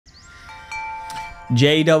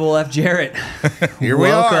Jeff Jarrett. Here we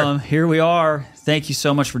are. Welcome. Here we are. Thank you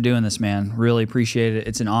so much for doing this, man. Really appreciate it.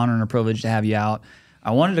 It's an honor and a privilege to have you out.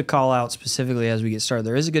 I wanted to call out specifically as we get started.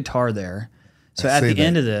 There is a guitar there. So at the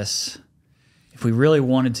end of this, if we really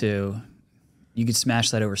wanted to, you could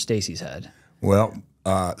smash that over Stacy's head. Well,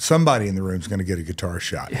 somebody in the room is going to get a guitar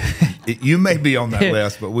shot. You may be on that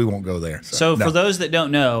list, but we won't go there. So no. For those that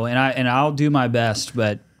don't know, and I'll do my best,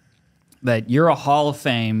 but you're a Hall of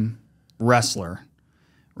Fame wrestler,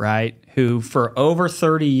 right? Who for over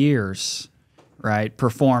 30 years, right,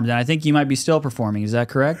 performed, and I think you might be still performing. Is that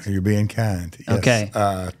correct? You're being kind. Yes. Okay.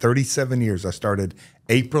 37 years. I started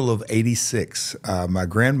April of '86. My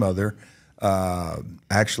grandmother,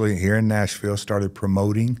 actually here in Nashville, started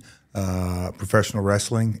promoting professional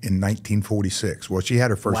wrestling in 1946. Well, she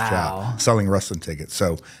had her first job selling wrestling tickets.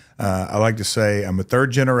 So I like to say I'm a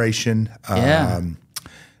third generation.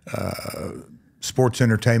 Sports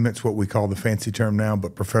entertainment's what we call the fancy term now,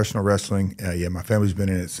 but professional wrestling, my family's been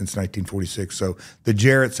in it since 1946. So the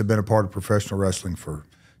Jarretts have been a part of professional wrestling for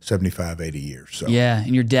 75, 80 years. So. Yeah,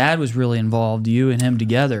 and your dad was really involved, you and him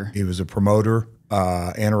together. He was a promoter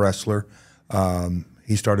and a wrestler.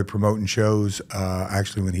 He started promoting shows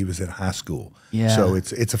actually when he was in high school. Yeah. So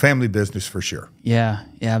it's a family business for sure. Yeah,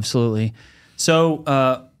 absolutely.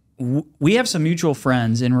 So we have some mutual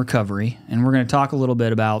friends in recovery, and we're going to talk a little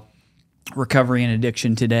bit about recovery and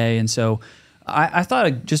addiction today. And so I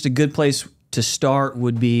thought just a good place to start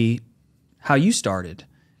would be how you started,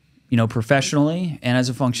 professionally and as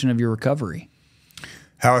a function of your recovery.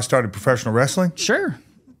 How I started professional wrestling? Sure.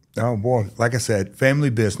 Oh, boy. Like I said,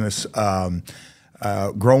 family business.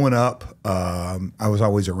 Growing up, I was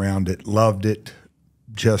always around it, loved it.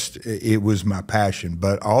 It was my passion.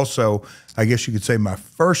 But also, I guess you could say my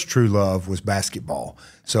first true love was basketball.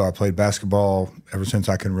 So I played basketball ever since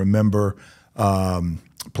I can remember.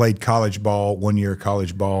 Played college ball, 1 year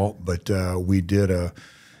college ball, but we did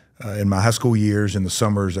in my high school years, in the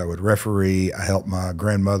summers, I would referee. I helped my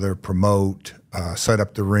grandmother promote, set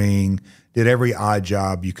up the ring, did every odd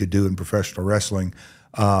job you could do in professional wrestling.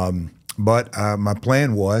 But my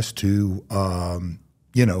plan was to,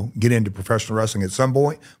 get into professional wrestling at some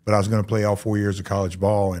point, but I was going to play all 4 years of college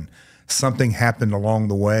ball, and something happened along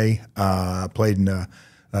the way. I played in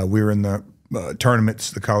we were in the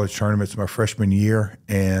tournaments, the college tournaments, my freshman year,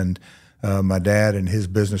 and my dad and his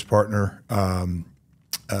business partner,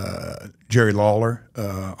 Jerry Lawler,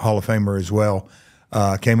 Hall of Famer as well,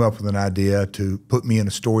 came up with an idea to put me in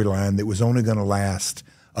a storyline that was only going to last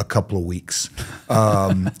a couple of weeks.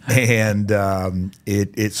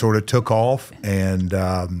 It sort of took off, and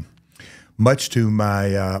much to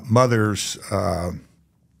my mother's,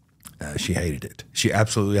 she hated it. She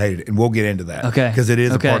absolutely hated it, and we'll get into that. Okay. Because it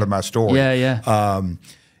is a part of my story. Yeah.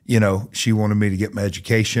 She wanted me to get my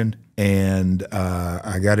education, and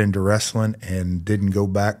I got into wrestling and didn't go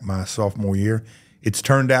back my sophomore year. It's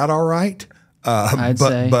turned out all right. I'd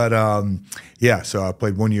say. So I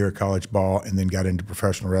played 1 year of college ball and then got into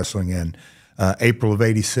professional wrestling in April of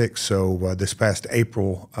 '86. So this past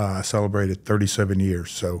April, I celebrated 37 years.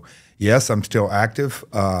 So yes, I'm still active,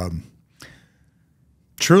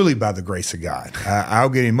 truly by the grace of God. I'll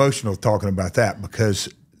get emotional talking about that because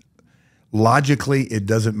logically it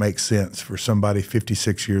doesn't make sense for somebody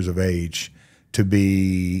 56 years of age to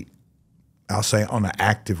be, I'll say, on an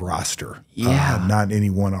active roster, not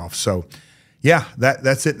any one-off. So yeah,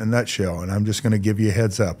 that's it in a nutshell, and I'm just going to give you a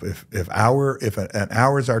heads up. If an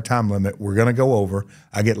hour is our time limit, we're going to go over.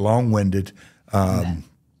 I get long-winded.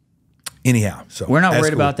 Anyhow, so we're not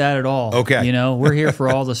worried about that at all. Okay, we're here for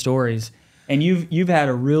all the stories, and you've had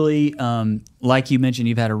a really, like you mentioned,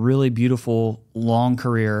 you've had a really beautiful long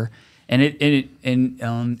career, and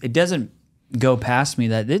it doesn't go past me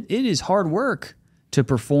that it is hard work to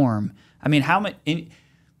perform. I mean, how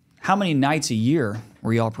many nights a year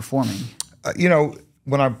were y'all performing?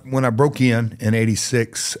 When I broke in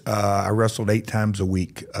 '86, I wrestled 8 times a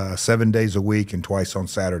week, 7 days a week, and twice on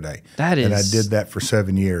Saturday. And I did that for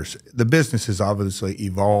 7 years. The business has obviously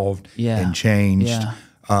evolved and changed. Yeah.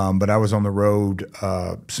 But I was on the road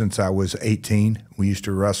since I was 18. We used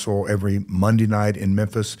to wrestle every Monday night in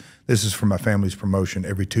Memphis. This is for my family's promotion.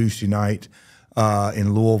 Every Tuesday night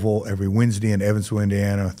in Louisville, every Wednesday in Evansville,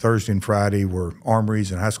 Indiana. Thursday and Friday were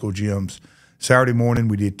armories and high school gyms. Saturday morning,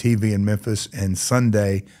 we did TV in Memphis, and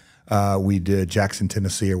Sunday, we did Jackson,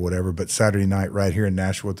 Tennessee or whatever, but Saturday night right here in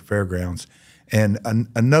Nashville at the fairgrounds. And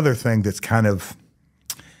another thing that's kind of,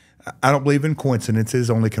 I don't believe in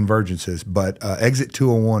coincidences, only convergences, but exit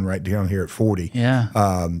 201 right down here at 40. Yeah.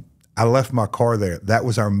 I left my car there. That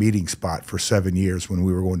was our meeting spot for 7 years when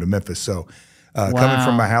we were going to Memphis. So coming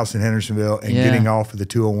from my house in Hendersonville and getting off of the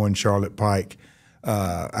 201 Charlotte Pike,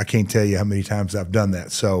 I can't tell you how many times I've done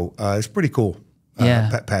that. So it's pretty cool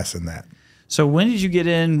passing that. So when did you get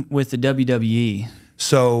in with the WWE?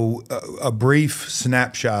 So a brief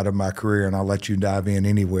snapshot of my career, and I'll let you dive in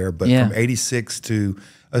anywhere, but from 86 to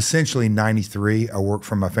essentially 93, I worked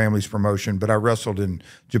for my family's promotion, but I wrestled in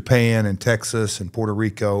Japan and Texas and Puerto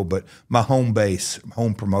Rico, but my home base,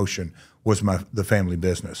 home promotion was the family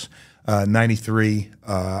business. 93,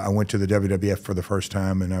 I went to the WWF for the first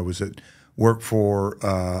time, and I was worked for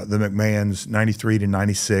the McMahons 93 to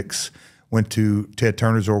 96, went to Ted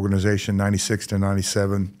Turner's organization 96 to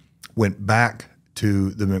 97, went back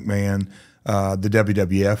to the McMahon, the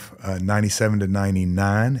WWF 97 to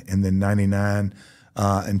 99, and then 99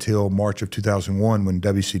 until March of 2001 when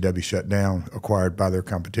WCW shut down, acquired by their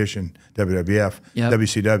competition, WWF,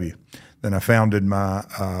 WCW. Then I founded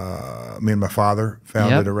me and my father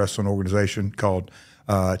founded a wrestling organization called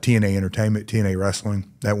TNA Entertainment, TNA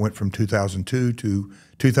Wrestling. That went from 2002 to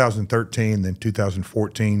 2013, then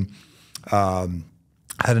 2014.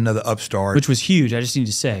 Had another upstart. Which was huge, I just need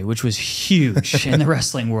to say, which was huge in the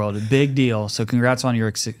wrestling world, a big deal. So congrats on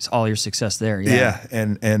all your success there. Yeah,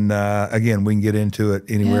 and again, we can get into it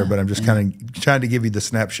anywhere, but I'm just kind of trying to give you the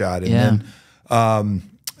snapshot. And then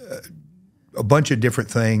a bunch of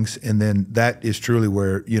different things, and then that is truly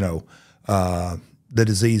where, the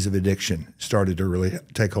disease of addiction started to really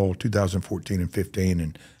take hold 2014 and 15,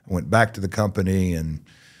 and I went back to the company, and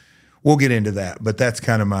we'll get into that, but that's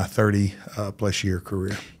kind of my 30-plus year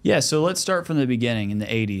career. Yeah, so let's start from the beginning in the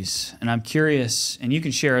 80s. And I'm curious, and you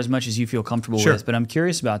can share as much as you feel comfortable with, but I'm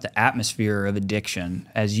curious about the atmosphere of addiction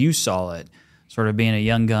as you saw it, sort of being a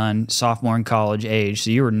young gun, sophomore in college age.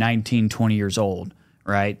 So you were 19, 20 years old,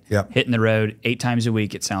 right? Yep. Hitting the road 8 times a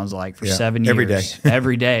week, it sounds like, for 7 years. Every day.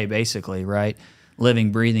 Every day, basically, right?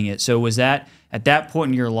 Living, breathing it. So was that, at that point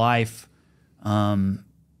in your life,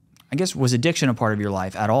 I guess, was addiction a part of your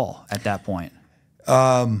life at all at that point?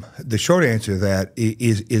 The short answer to that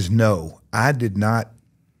is no. I did not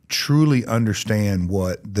truly understand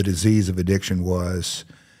what the disease of addiction was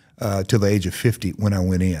till the age of 50 when I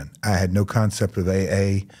went in. I had no concept of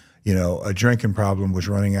AA. A drinking problem was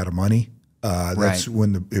running out of money. That's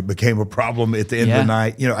when it became a problem at the end of the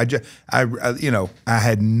night. I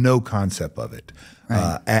had no concept of it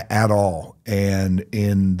at all. And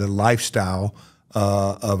in the lifestyle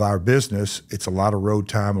of our business, it's a lot of road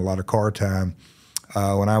time, a lot of car time.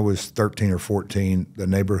 When I was 13 or 14, the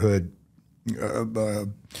neighborhood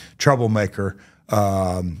troublemaker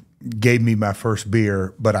gave me my first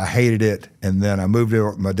beer, but I hated it. And then I moved in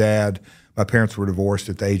with my dad. My parents were divorced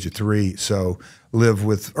at the age of 3, so lived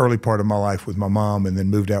with early part of my life with my mom, and then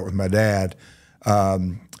moved out with my dad.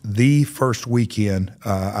 The first weekend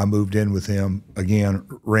I moved in with him, again,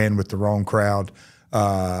 ran with the wrong crowd.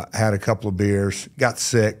 Had a couple of beers, got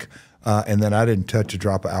sick, and then I didn't touch a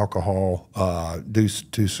drop of alcohol due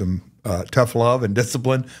to some tough love and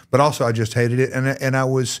discipline, but also I just hated it. And I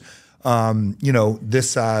was, this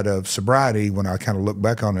side of sobriety, when I kind of look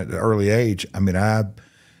back on it at an early age, I mean, I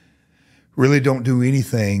really don't do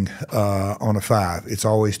anything on a 5. It's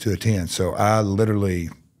always to a 10. So I literally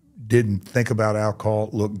didn't think about alcohol,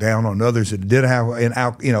 looked down on others that did have in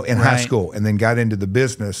high school, and then got into the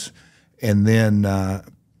business. And then,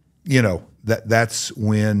 that's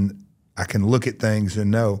when I can look at things and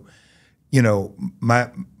know,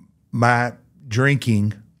 my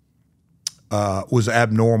drinking was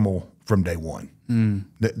abnormal from day one.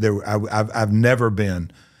 I've never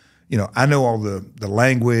been, I know all the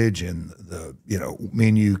language and me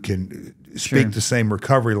and you can speak the same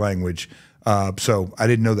recovery language. So I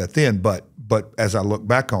didn't know that then, but as I look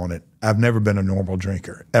back on it, I've never been a normal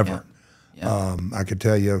drinker ever. I could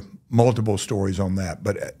tell you multiple stories on that,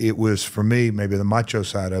 but it was, for me, maybe the macho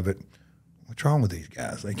side of it. What's wrong with these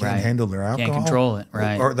guys? They can't handle their alcohol. Can't control it,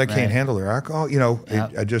 right? Or they can't handle their alcohol.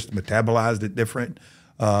 I just metabolized it different.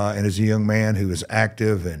 And as a young man who was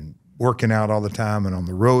active and working out all the time and on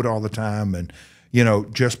the road all the time, and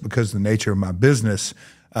just because of the nature of my business,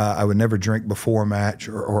 I would never drink before a match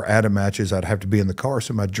or at a matches. I'd have to be in the car.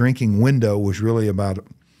 So my drinking window was really about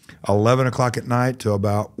 11 o'clock at night to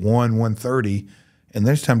about 1:30, and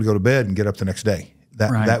then it's time to go to bed and get up the next day.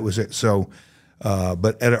 That was it. So,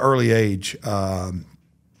 but at an early age,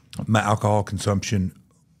 my alcohol consumption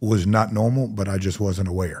was not normal, but I just wasn't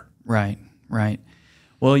aware. Right.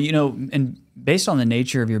 Well, and based on the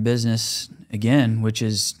nature of your business, again, which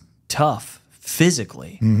is tough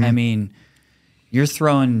physically, I mean,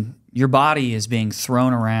 your body is being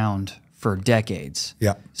thrown around for decades.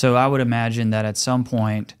 Yeah. So I would imagine that at some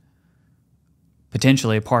point,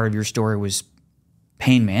 potentially a part of your story was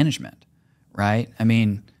pain management, right? I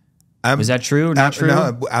mean, Was that true or not true?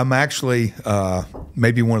 No, I'm actually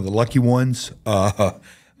maybe one of the lucky ones but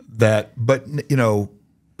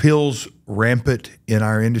pills rampant in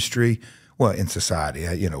our industry. Well, in society,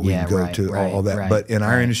 we can go to all that, but in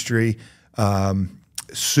our industry,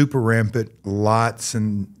 super rampant. Lots,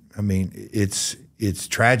 and I mean, it's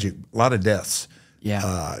tragic. A lot of deaths.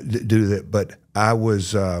 Yeah, due to that. But I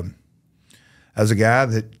was a guy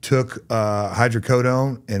that took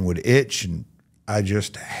hydrocodone and would itch, and I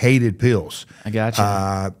just hated pills. I got you.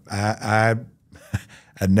 I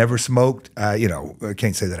never smoked. I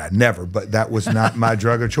can't say that I never, but that was not my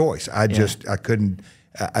drug of choice. I couldn't.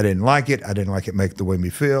 I didn't like it. I didn't like it make the way me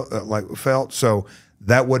feel like it felt. So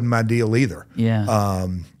that wasn't my deal either. Yeah.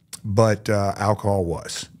 But alcohol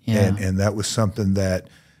was, and that was something that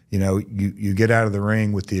you get out of the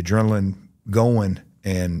ring with the adrenaline going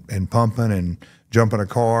and pumping and jump in a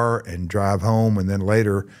car and drive home, and then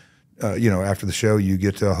later, after the show, you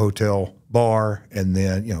get to a hotel bar, and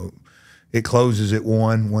then it closes at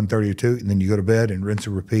 1:30 or 2, and then you go to bed and rinse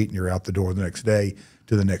and repeat, and you're out the door the next day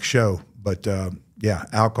to the next show. But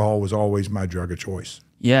alcohol was always my drug of choice.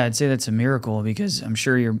 Yeah, I'd say that's a miracle, because I'm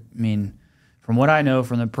sure from what I know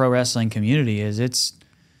from the pro wrestling community is it's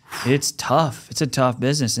tough. It's a tough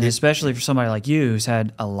business, and especially for somebody like you who's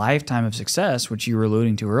had a lifetime of success, which you were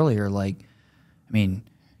alluding to earlier.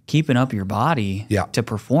 Keeping up your body to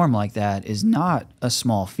perform like that is not a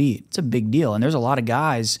small feat. It's a big deal, and there's a lot of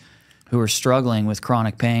guys who are struggling with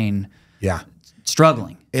chronic pain. Yeah,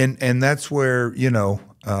 struggling, and that's where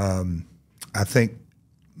I think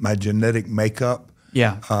my genetic makeup.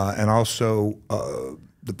 Yeah, and also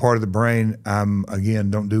the part of the brain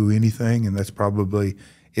don't do anything, and that's probably.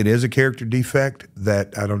 It is a character defect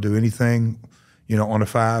that I don't do anything, on a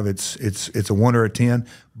 5. It's a 1 or a 10.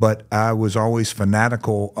 But I was always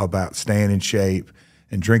fanatical about staying in shape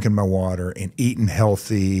and drinking my water and eating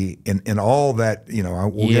healthy and all that.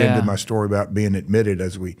 We'll get into my story about being admitted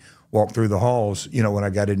as we walk through the halls. When I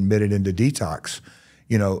got admitted into detox,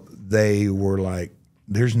 they were like,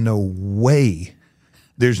 "There's no way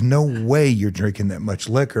you're drinking that much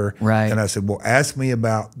liquor." Right. And I said, well, ask me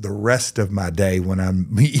about the rest of my day when I'm,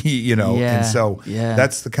 And so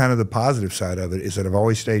that's the kind of the positive side of it, is that I've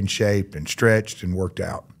always stayed in shape and stretched and worked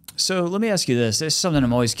out. So let me ask you this. This is something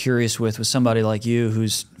I'm always curious with somebody like you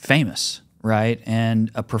who's famous, right,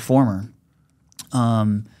 and a performer.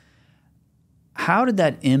 How did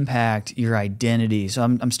that impact your identity? So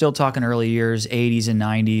I'm still talking early years, 80s and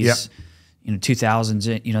 90s,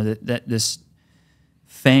 2000s, this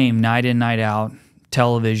fame, night in, night out,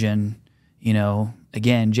 television,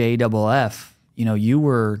 again, JFF, you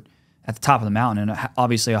were at the top of the mountain and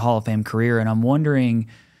obviously a Hall of Fame career. And I'm wondering,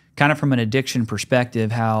 kind of from an addiction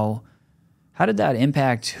perspective, how did that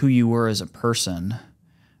impact who you were as a person?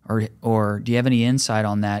 Or do you have any insight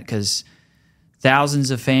on that? Because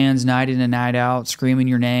thousands of fans night in and night out screaming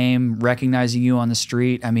your name, recognizing you on the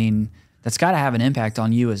street, that's got to have an impact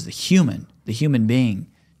on you as the human being,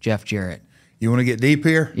 Jeff Jarrett. You want to get deep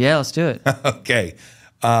here? Yeah, let's do it. Okay.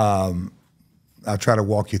 I'll try to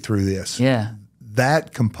walk you through this. Yeah.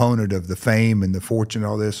 That component of the fame and the fortune,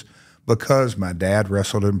 all this, because my dad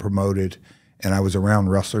wrestled and promoted, and I was around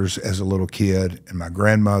wrestlers as a little kid, and my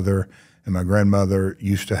grandmother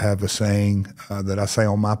used to have a saying that I say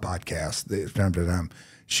on my podcast time to time.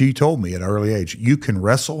 She told me at an early age, you can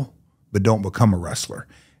wrestle, but don't become a wrestler.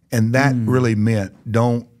 And that really meant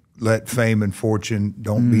don't let fame and fortune,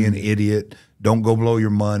 don't be an idiot, don't go blow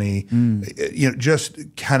your money,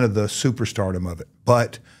 just kind of the superstardom of it.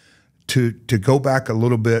 But to go back a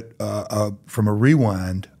little bit from a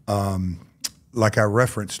rewind, like I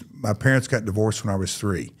referenced, my parents got divorced when I was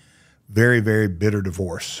 3. Very, very bitter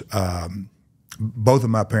divorce. Both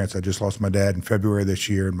of my parents, I just lost my dad in February of this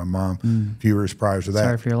year, and my mom a few years prior to that.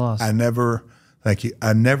 Sorry for your loss. Thank you.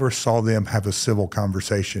 I never saw them have a civil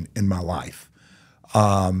conversation in my life.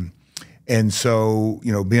 And so,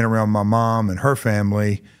 being around my mom and her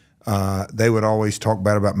family, they would always talk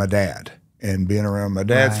bad about my dad. And being around my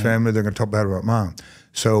dad's family, they're going to talk bad about mom.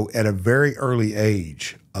 So at a very early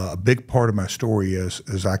age, a big part of my story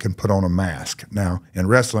is I can put on a mask. Now, in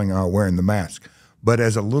wrestling, I'm wearing the mask. But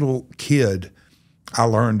as a little kid, I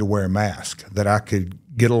learned to wear a mask, that I could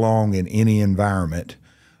get along in any environment,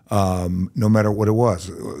 no matter what it was,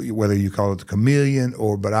 whether you call it the chameleon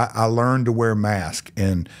but I learned to wear a mask.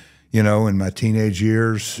 And, in my teenage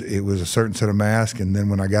years, it was a certain set of masks. And then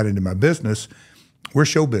when I got into my business, we're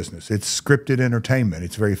show business. It's scripted entertainment.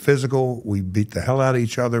 It's very physical. We beat the hell out of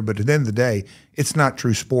each other. But at the end of the day, it's not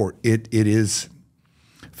true sport. It is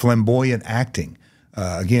flamboyant acting.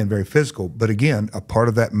 Again, very physical. But again, a part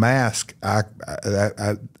of that mask,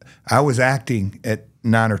 I was acting at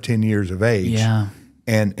 9 or 10 years of age. Yeah.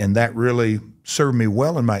 And that really served me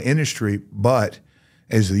well in my industry. But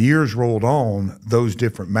as the years rolled on, those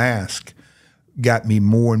different masks got me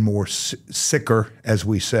more and more sicker, as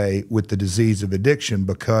we say, with the disease of addiction,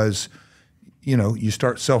 because, you know, you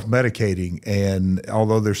start self-medicating, and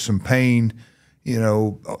although there's some pain, you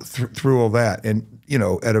know, through all that, and, you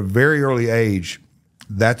know, at a very early age,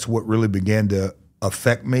 that's what really began to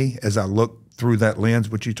affect me as I looked through that lens,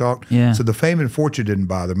 which you talked. Yeah. So the fame and fortune didn't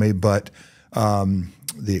bother me, but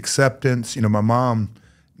the acceptance, you know, my mom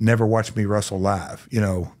never watched me wrestle live. You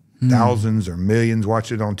know, thousands or millions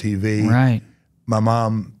watched it on TV. Right. My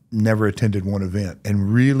mom never attended one event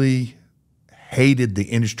and really hated the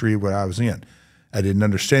industry what I was in. I didn't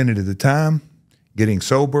understand it at the time. Getting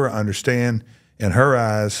sober, I understand in her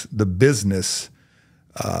eyes the business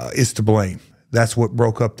is to blame. That's what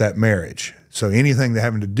broke up that marriage. So anything that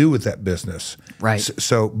having to do with that business. Right.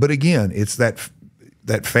 So but again, it's that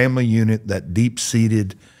family unit, that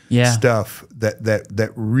deep-seated stuff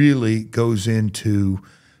that really goes into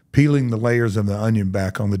peeling the layers of the onion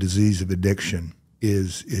back on the disease of addiction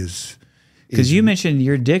is because you mentioned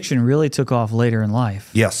your addiction really took off later in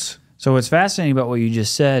life. Yes. So what's fascinating about what you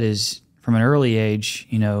just said is from an early age,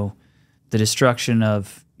 you know, the destruction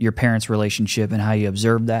of your parents' relationship and how you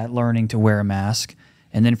observed that, learning to wear a mask,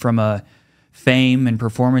 and then from a fame and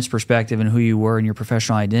performance perspective and who you were in your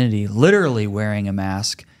professional identity, literally wearing a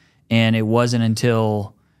mask. And it wasn't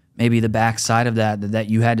until maybe the backside of that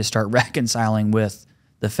you had to start reconciling with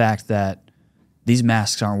the fact that these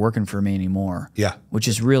masks aren't working for me anymore. Yeah. Which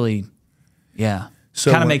is really,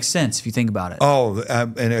 So kind of makes sense if you think about it. Oh,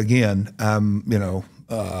 and again, you know,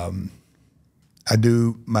 I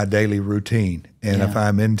do my daily routine, and if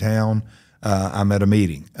I'm in town, I'm at a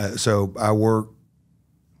meeting. So I work.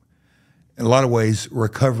 In a lot of ways,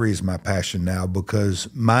 recovery is my passion now, because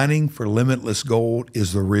mining for limitless gold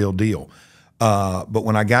is the real deal. But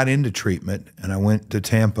when I got into treatment and I went to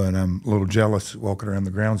Tampa, and I'm a little jealous walking around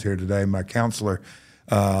the grounds here today, my counselor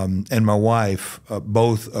and my wife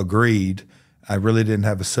both agreed. I really didn't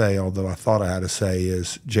have a say, although I thought I had a say,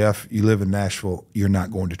 is, Jeff, you live in Nashville, you're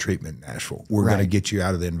not going to treatment in Nashville. We're going to get you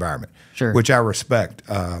out of the environment, which I respect.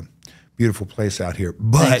 Beautiful place out here.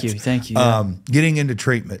 But thank you. Getting into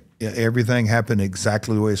treatment, everything happened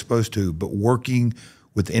exactly the way it's supposed to, but working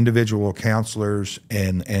with individual counselors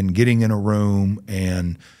and getting in a room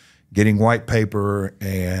and getting white paper,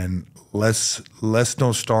 and let's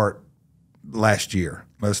don't start last year.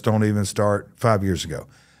 Let's don't even start 5 years ago.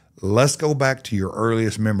 Let's go back to your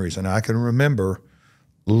earliest memories. And I can remember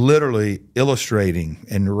literally illustrating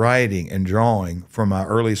and writing and drawing from my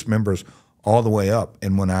earliest memories all the way up.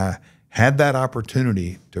 And when I had that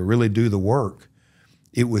opportunity to really do the work,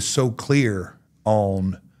 it was so clear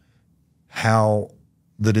on how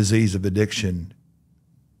the disease of addiction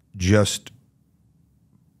just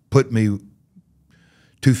put me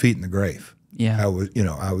 2 feet in the grave. Yeah. I was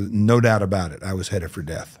no doubt about it. I was headed for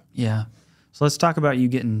death. Yeah. So let's talk about you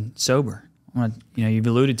getting sober. You've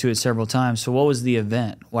alluded to it several times. So what was the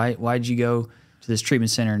event? Why did you go to this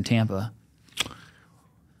treatment center in Tampa?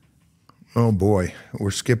 Oh boy,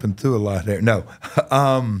 we're skipping through a lot there. No,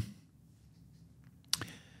 I'm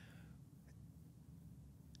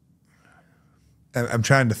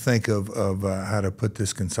trying to think of how to put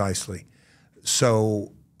this concisely.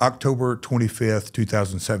 So October 25th,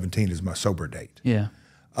 2017 is my sober date. Yeah.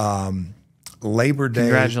 Labor Day.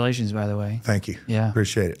 Congratulations, by the way. Thank you. Yeah.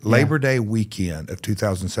 Appreciate it. Labor Day weekend of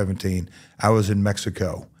 2017, I was in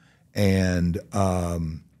Mexico and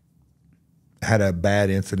had a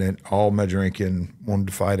bad incident, all my drinking, wanted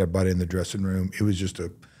to fight everybody in the dressing room. It was just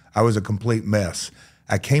I was a complete mess.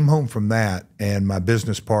 I came home from that, and my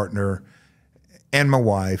business partner and my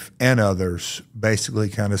wife and others basically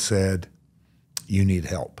kind of said, you need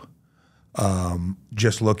help.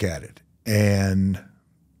 Just look at it. And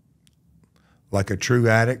like a true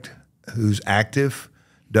addict who's active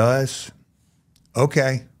does,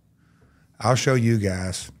 okay, I'll show you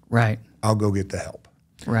guys. Right. I'll go get the help.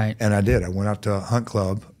 Right. And I did. I went out to Hunt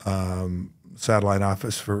Club, satellite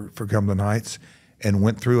office for Cumberland Heights, and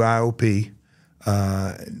went through IOP,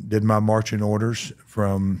 did my marching orders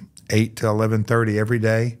from 8 to 11:30 every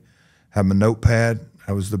day, had my notepad.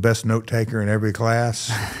 I was the best note taker in every class.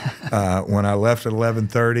 When I left at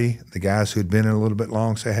 11:30, the guys who'd been in a little bit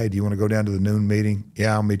long say, hey, do you want to go down to the noon meeting?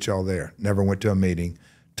 Yeah, I'll meet y'all there. Never went to a meeting,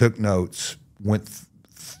 took notes, went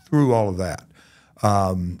through all of that.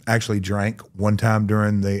 Actually drank one time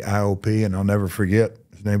during the IOP, and I'll never forget,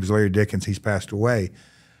 his name is Larry Dickens, he's passed away.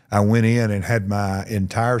 I went in and had my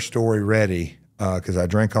entire story ready because I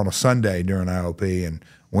drank on a Sunday during IOP and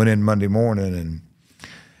went in Monday morning and,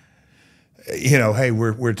 hey,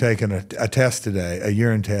 we're taking a test today, a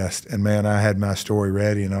urine test. And, man, I had my story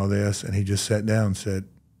ready and all this. And he just sat down and said,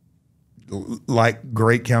 like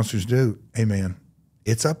great counselors do, hey, man,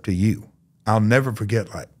 it's up to you. I'll never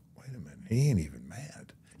forget, like, wait a minute, he ain't even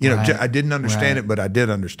mad. I didn't understand it, but I did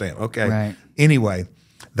understand. Okay. Right. Anyway,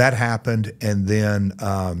 that happened, and then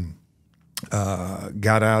got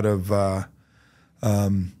out of, the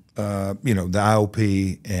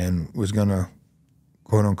IOP and was going to,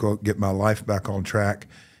 quote unquote, get my life back on track.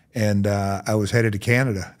 And I was headed to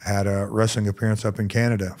Canada. I had a wrestling appearance up in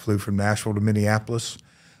Canada. Flew from Nashville to Minneapolis.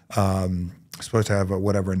 Supposed to have a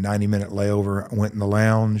 90-minute layover. I went in the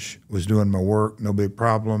lounge, was doing my work, no big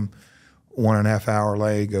problem. 1.5 hour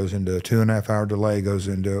delay goes into a 2.5 hour delay, goes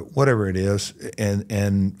into whatever it is.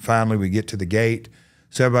 And finally we get to the gate.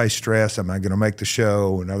 So everybody's stressed. Am I going to make the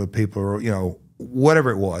show? And other people are,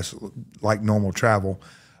 whatever it was, like normal travel.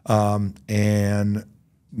 And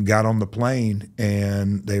got on the plane,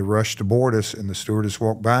 and they rushed to board us, and the stewardess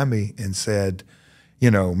walked by me and said,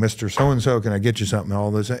 Mr. So-and-so, can I get you something?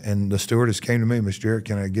 All this. And the stewardess came to me, Mr. Jarrett,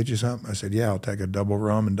 can I get you something? I said, yeah, I'll take a double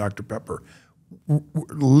rum and Dr. Pepper.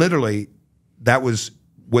 Literally, that was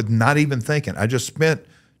with not even thinking. I just spent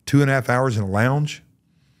 2.5 hours in a lounge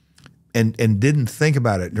and didn't think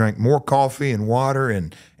about it. Drank more coffee and water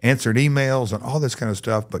and answered emails and all this kind of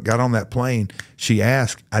stuff, but got on that plane. She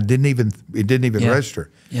asked. It didn't even register.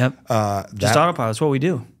 Yep. Just autopilot. That's what we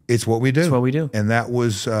do. It's what we do. It's what we do. And that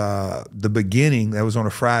was the beginning. That was on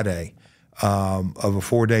a Friday of a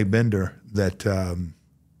 4-day bender. That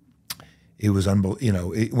it was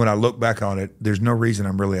unbelievable. When I look back on it, there's no reason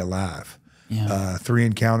I'm really alive. Yeah. 3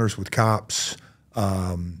 encounters with cops.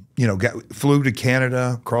 Flew to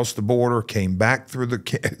Canada, crossed the border, came back through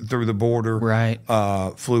the border. Right.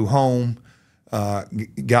 Flew home,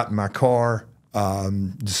 got in my car.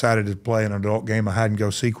 Decided to play an adult game of hide and go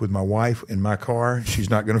seek with my wife in my car. She's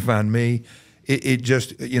not going to find me. It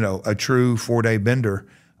just, a true 4-day bender.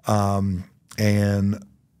 And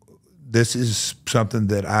this is something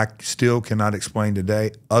that I still cannot explain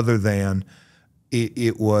today, other than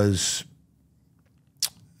it was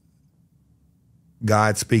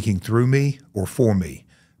God speaking through me or for me,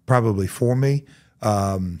 probably for me.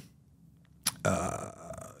 Karen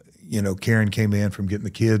came in from getting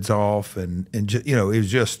the kids off, and it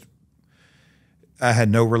was just, I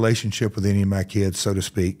had no relationship with any of my kids, so to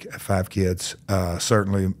speak. I have 5 kids.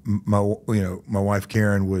 Certainly, my wife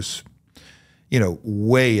Karen was,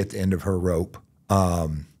 way at the end of her rope,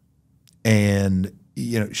 and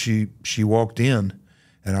she walked in,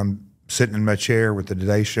 and I'm sitting in my chair with the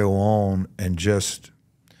Today Show on, and just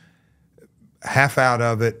half out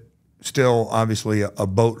of it. Still, obviously, a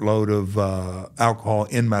boatload of alcohol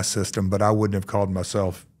in my system, but I wouldn't have called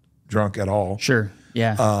myself drunk at all. Sure,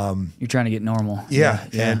 yeah. You're trying to get normal. Yeah.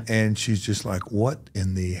 And she's just like, what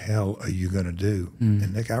in the hell are you going to do?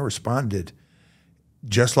 And Nick, I responded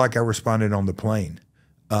just like I responded on the plane,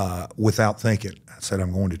 without thinking. I said,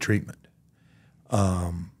 I'm going to treatment.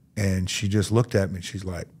 And she just looked at me, and she's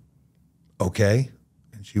like, okay.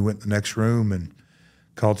 And she went in the next room and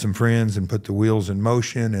called some friends and put the wheels in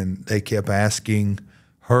motion, and they kept asking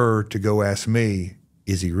her to go ask me,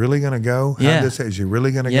 is he really going to go? Yeah. Is he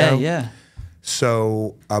really going to go? Yeah.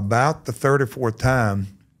 So about the 3rd or 4th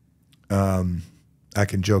time, I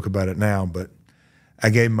can joke about it now, but I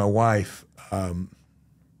gave my wife a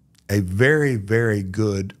very, very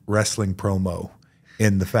good wrestling promo,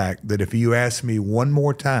 in the fact that if you ask me one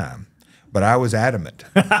more time, but I was adamant.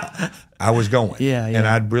 I was going. Yeah. And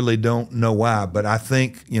I really don't know why, but I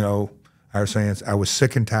think, I was saying, I was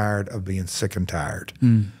sick and tired of being sick and tired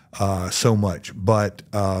so much. But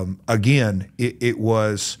again, it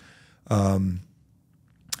was,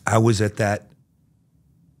 I was at that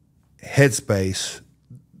headspace,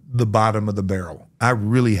 the bottom of the barrel. I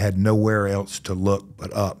really had nowhere else to look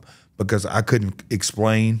but up, because I couldn't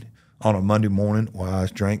explain on a Monday morning why I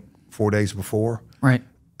drank 4 days before. Right.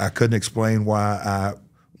 I couldn't explain why I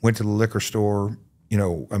went to the liquor store,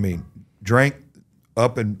 drank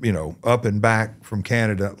up and back from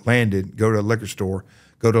Canada, landed, go to a liquor store,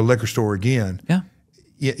 go to a liquor store again. Yeah.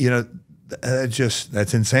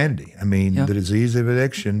 That's insanity. The disease of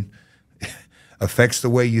addiction affects the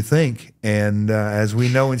way you think. And as we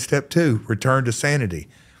know in step 2, return to sanity.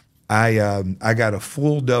 I got a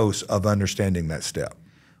full dose of understanding that step.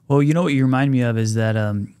 Well, what you remind me of is that,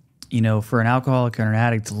 for an alcoholic or an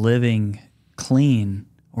addict living clean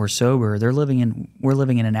or sober, we're living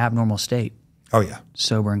in an abnormal state. Oh yeah.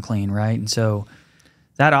 Sober and clean, right? And so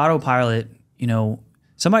that autopilot,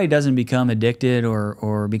 somebody doesn't become addicted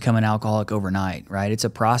or become an alcoholic overnight, right? It's a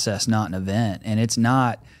process, not an event. And it's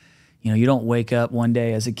not, you don't wake up one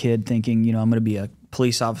day as a kid thinking, I'm going to be a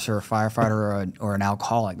police officer, a firefighter, or an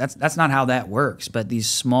alcoholic. That's not how that works. But these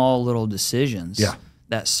small little decisions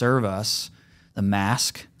that serve us, the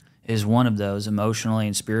mask is one of those, emotionally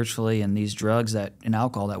and spiritually, and these drugs and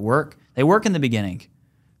alcohol that work. They work in the beginning,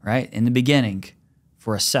 right? In the beginning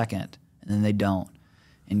for a second, and then they don't.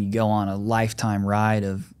 And you go on a lifetime ride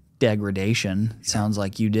of degradation. It sounds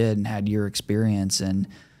like you did and had your experience. And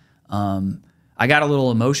I got a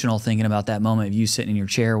little emotional thinking about that moment of you sitting in your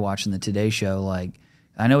chair watching the Today Show. Like,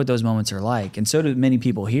 I know what those moments are like. And so do many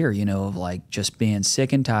people here, of like just being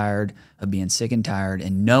sick and tired of being sick and tired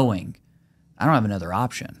and knowing I don't have another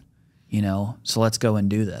option, so let's go and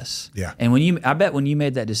do this. Yeah. And I bet when you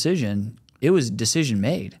made that decision, it was a decision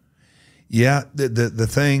made. Yeah, the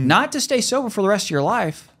thing... Not to stay sober for the rest of your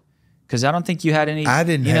life, because I don't think you had any... I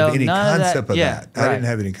didn't have any concept of that. Right. I didn't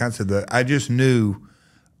have any concept of that. I just knew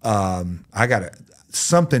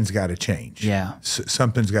something's got to change. Yeah.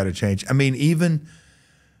 Something's got to change. I mean, even...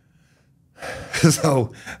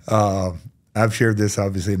 So, I've shared this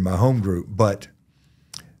obviously in my home group, but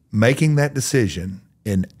making that decision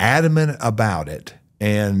and adamant about it,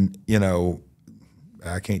 and,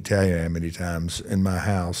 I can't tell you how many times in my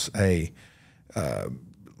house,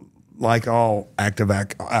 like all active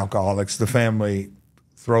alcoholics, the family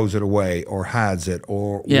throws it away or hides it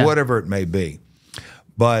or whatever it may be.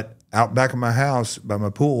 But out back of my house, by my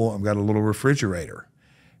pool, I've got a little refrigerator.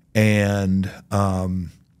 And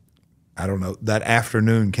I don't know, that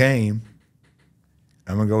afternoon came,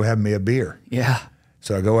 I'm going to go have me a beer. Yeah.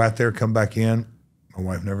 So I go out there, come back in. My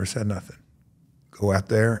wife never said nothing. Go out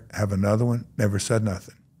there, have another one, never said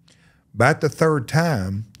nothing. About the third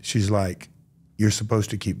time, she's like, you're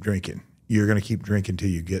supposed to keep drinking. You're going to keep drinking till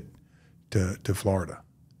you get to Florida.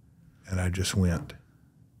 And I just went.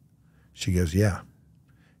 She goes, yeah,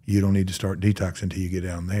 you don't need to start detoxing until you get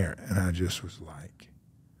down there. And I just was like,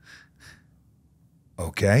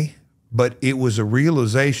 okay. But it was a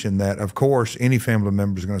realization that, of course, any family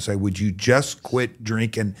member is going to say, would you just quit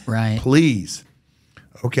drinking, please?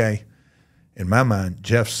 Okay. In my mind,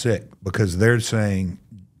 Jeff's sick because they're saying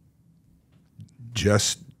he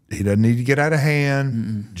doesn't need to get out of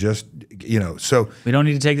hand. Just, so. We don't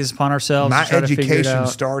need to take this upon ourselves. My education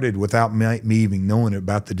started without me even knowing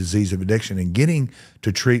about the disease of addiction and getting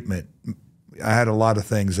to treatment. I had a lot of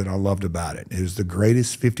things that I loved about it. It was the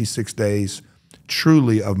greatest 56 days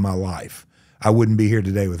truly of my life. I wouldn't be here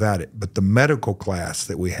today without it. But the medical class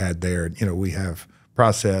that we had there, we have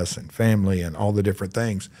process and family and all the different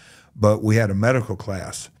things. But we had a medical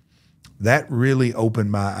class. That really opened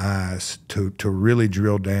my eyes to really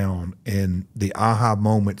drill down in the aha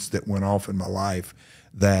moments that went off in my life,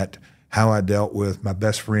 that how I dealt with my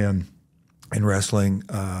best friend in wrestling,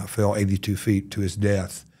 fell 82 feet to his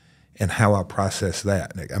death, and how I processed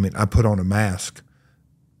that. I mean, I put on a mask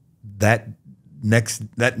that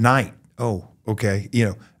night. Oh, okay.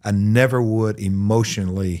 I never would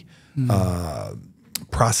emotionally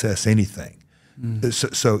process anything.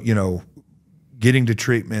 So, getting to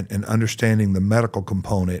treatment and understanding the medical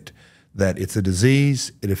component, that it's a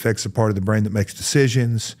disease, it affects the part of the brain that makes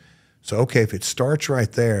decisions. So, okay, if it starts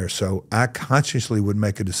right there, so I consciously would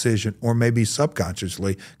make a decision, or maybe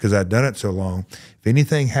subconsciously, because I'd done it so long, if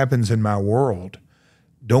anything happens in my world,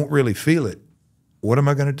 don't really feel it, what am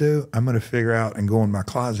I going to do? I'm going to figure out and go in my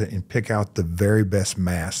closet and pick out the very best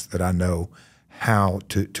mask that I know how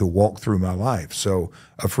to walk through my life. So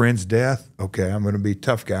a friend's death, okay, I'm going to be a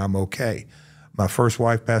tough guy, I'm okay. My first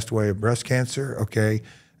wife passed away of breast cancer, okay,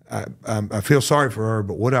 I feel sorry for her,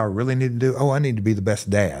 but what do I really need to do? Oh, I need to be the best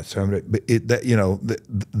dad. So that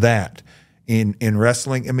in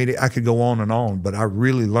wrestling, I mean, I could go on and on, but I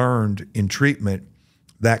really learned in treatment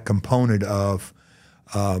that component of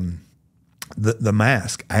the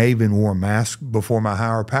mask. I even wore a mask before my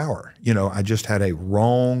higher power. I just had a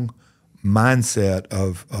wrong mindset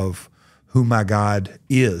of who my God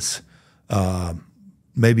is.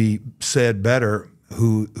 Maybe said better,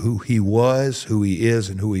 who he was, who he is,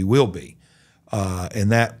 and who he will be.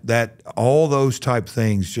 And that all those type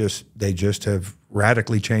things they just have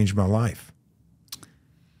radically changed my life.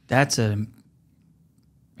 That's an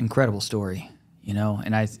incredible story,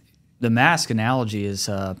 and the mask analogy is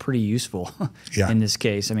pretty useful in this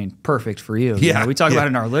case. I mean, perfect for you. We talk about it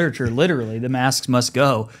in our literature, literally, the masks must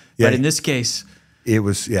go. But in this case, it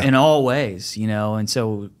was in all ways, And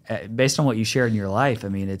so based on what you shared in your life, I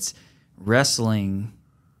mean, it's wrestling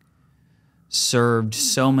served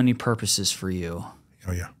so many purposes for you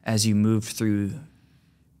as you moved through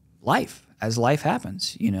life, as life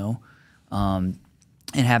happens,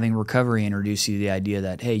 and having recovery introduce you to the idea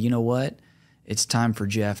that, hey, you know what? It's time for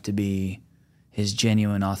Jeff to be his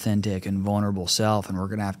genuine, authentic, and vulnerable self, and we're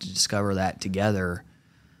going to have to discover that together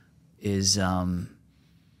is an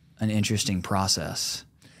interesting process.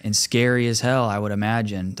 And scary as hell, I would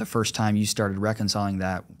imagine, the first time you started reconciling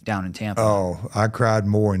that down in Tampa. Oh, I cried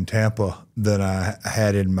more in Tampa than I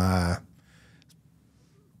had in my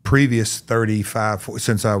previous 35,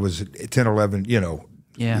 since I was 10 or 11,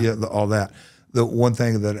 all that. The one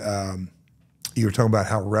thing that you were talking about,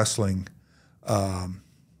 how wrestling, I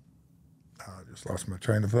just lost my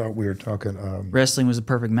train of thought. We were talking. Wrestling was a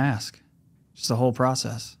perfect mask, just the whole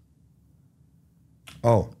process.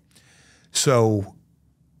 Oh, so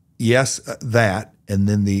yes, that, and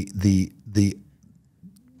then the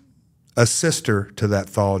a sister to that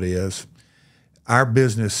thought is our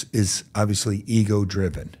business is obviously ego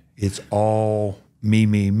driven. It's all me,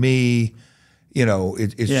 me, me.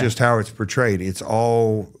 It's just how it's portrayed. It's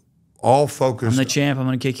all focused. I'm the champ. I'm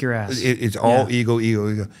going to kick your ass. It's all ego.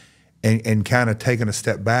 And kind of taking a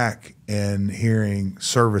step back and hearing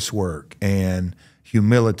service work and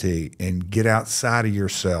humility and get outside of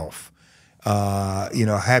yourself.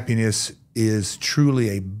 Happiness is truly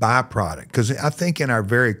a byproduct. Because I think in our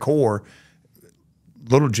very core,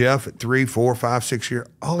 little Jeff at 3, 4, 5, 6 years,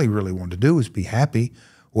 all he really wanted to do was be happy.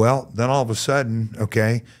 Well, then all of a sudden,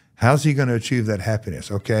 okay, how's he going to achieve that happiness?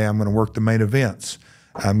 Okay, I'm going to work the main events.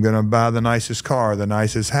 I'm going to buy the nicest car, the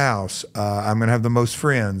nicest house. I'm going to have the most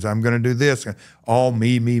friends. I'm going to do this. All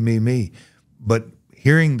me, me, me, me. But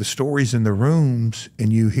hearing the stories in the rooms,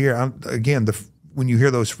 and you hear, again, when you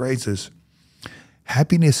hear those phrases,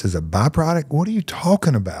 happiness is a byproduct? What are you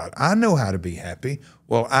talking about? I know how to be happy.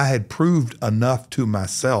 Well, I had proved enough to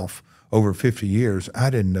myself over 50 years, I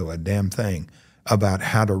didn't know a damn thing about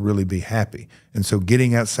how to really be happy. And so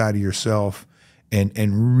getting outside of yourself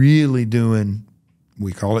and really doing,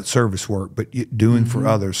 we call it service work, but doing for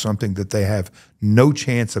others something that they have no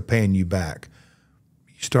chance of paying you back.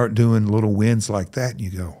 You start doing little wins like that, and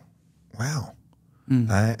you go, wow,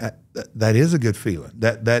 that is a good feeling.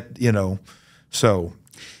 So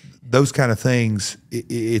those kind of things,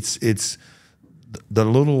 it's the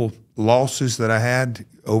little losses that I had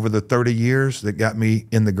over the 30 years that got me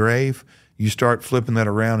in the grave. You start flipping that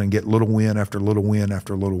around and get little win after little win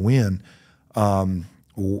after little win.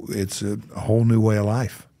 It's a whole new way of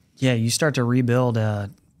life. Yeah, you start to rebuild a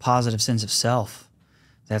positive sense of self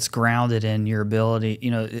that's grounded in your ability.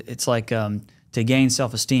 It's like to gain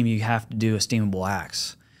self-esteem, you have to do esteemable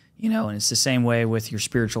acts. And it's the same way with your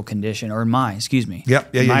spiritual condition, or my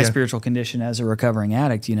spiritual condition as a recovering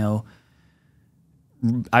addict.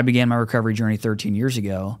 I began my recovery journey 13 years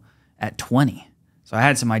ago at 20. So I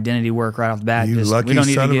had some identity work right off the bat. You lucky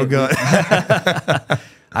son of a gun.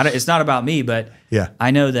 It's not about me, but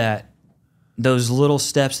I know that those little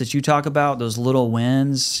steps that you talk about, those little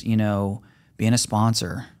wins, being a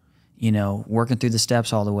sponsor, working through the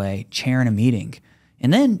steps all the way, chairing a meeting,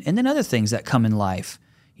 and then other things that come in life,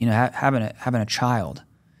 having a child,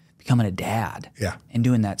 becoming a dad, and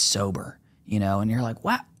doing that sober, and you're like,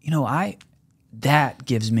 wow, that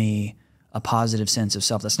gives me a positive sense of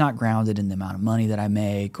self that's not grounded in the amount of money that I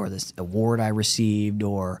make or this award I received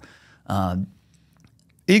or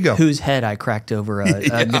ego, whose head I cracked over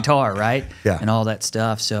a guitar, right? Yeah. And all that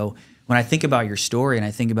stuff. So when I think about your story and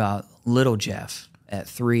I think about little Jeff at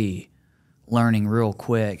 3 learning real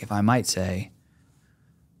quick, if I might say,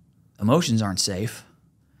 emotions aren't safe.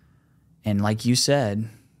 And like you said,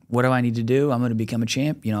 what do I need to do? I'm going to become a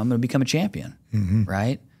champ. I'm going to become a champion,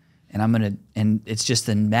 right? And it's just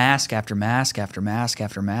the mask after mask after mask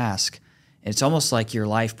after mask. It's almost like your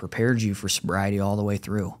life prepared you for sobriety all the way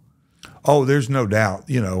through. Oh, there's no doubt.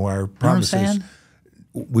 Our promise is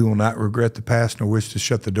we will not regret the past nor wish to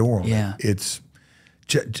shut the door on it. It's,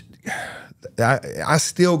 I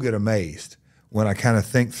still get amazed when I kind of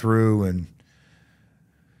think through, and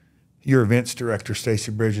your events director,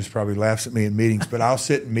 Stacy Bridges, probably laughs at me in meetings, but I'll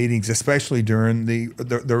sit in meetings, especially during the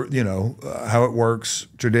how it works,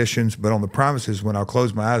 traditions, but on the promises, when I'll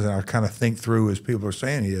close my eyes and I'll kind of think through, as people are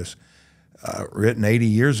saying, is written 80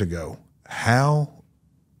 years ago, how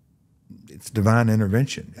it's divine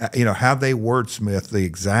intervention. How they wordsmith the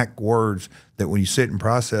exact words that when you sit and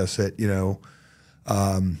process it,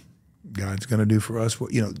 God's going to do for us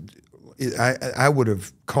what, I would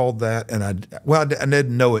have called that, and I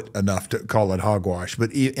didn't know it enough to call it hogwash.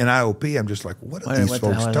 But in IOP, I'm just like, what are these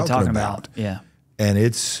folks talking about? Yeah, and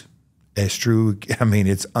it's as true. I mean,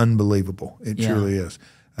 it's unbelievable. It truly is.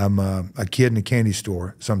 I'm a kid in a candy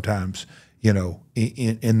store sometimes,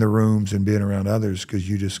 in the rooms and being around others, because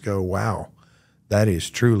you just go, wow, that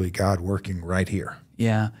is truly God working right here.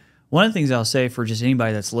 Yeah. One of the things I'll say for just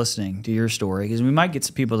anybody that's listening to your story, because we might get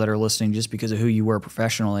some people that are listening just because of who you were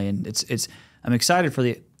professionally, and I'm excited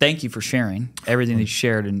for thank you for sharing everything that you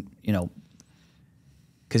shared, and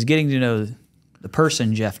because getting to know the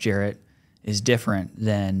person Jeff Jarrett is different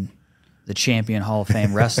than the champion Hall of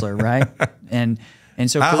Fame wrestler, right? And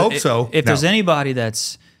so I hope so. If there's anybody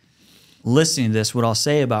that's listening to this, what I'll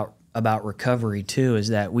say about recovery too is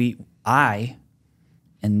that I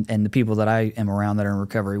and the people that I am around that are in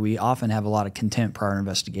recovery, we often have a lot of contempt prior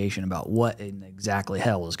investigation about what in exactly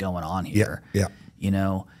hell is going on here. Yeah.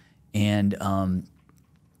 And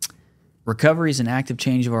recovery is an active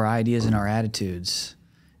change of our ideas and our attitudes,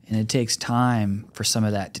 and it takes time for some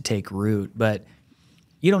of that to take root. But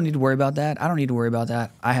you don't need to worry about that. I don't need to worry about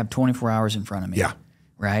that. I have 24 hours in front of me. Yeah.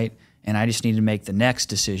 Right? And I just need to make the next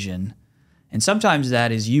decision. And sometimes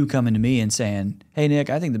that is you coming to me and saying, hey, Nick,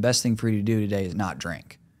 I think the best thing for you to do today is not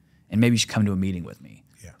drink. And maybe you should come to a meeting with me.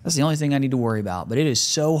 Yeah. That's the only thing I need to worry about. But it is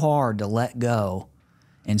so hard to let go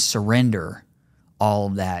and surrender all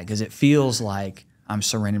of that, because it feels like I'm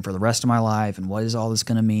surrendering for the rest of my life, and what is all this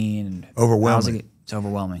going to mean? And overwhelming. It's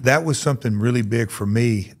overwhelming. That was something really big for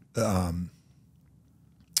me. And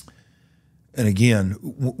again,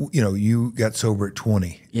 you got sober at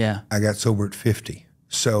 20. Yeah. I got sober at 50.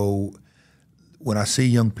 So when I see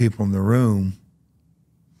young people in the room,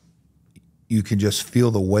 you can just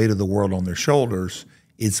feel the weight of the world on their shoulders.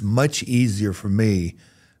 It's much easier for me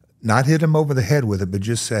not hit them over the head with it, but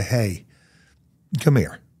just say, hey, come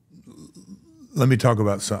here. Let me talk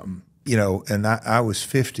about something. And I was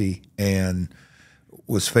 50 and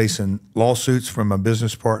was facing lawsuits from my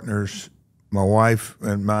business partners, my wife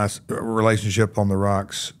and my relationship on the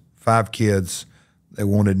rocks, 5 kids. They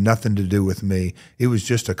wanted nothing to do with me. It was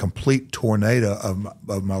just a complete tornado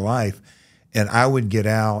of my life. And I would get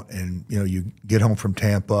out and, you get home from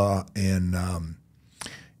Tampa and,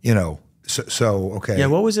 so okay. Yeah,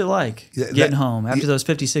 what was it like getting home after those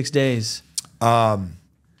 56 days? That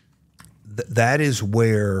is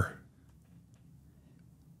where,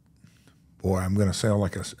 boy, I'm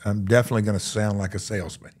definitely going to sound like a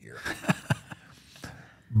salesman here.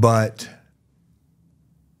 But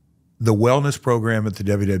the wellness program at the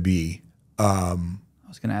WWE, I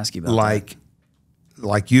was going to ask you about that.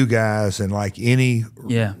 Like you guys and like any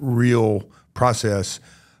real process,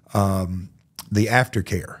 the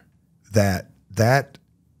aftercare, that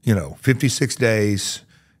 56 days,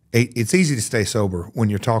 it's easy to stay sober when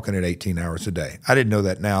you're talking at 18 hours a day. I didn't know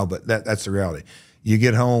that now, but that's the reality. You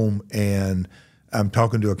get home and I'm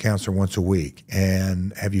talking to a counselor once a week,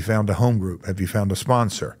 and have you found a home group? Have you found a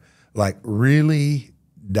sponsor? Like really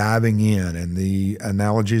diving in, and the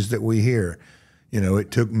analogies that we hear.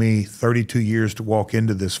 It took me 32 years to walk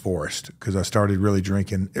into this forest because I started really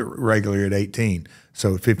drinking regularly at 18.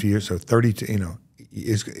 So 50 years, so 32,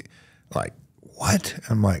 it's like, what?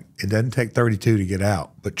 I'm like, it doesn't take 32 to get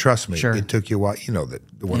out, but trust me, It took you a while.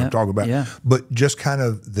 What I'm talking about. Yeah. But just kind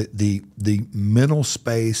of the mental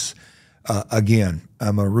space. Again,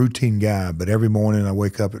 I'm a routine guy, but every morning I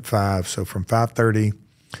wake up at 5. So from 5:30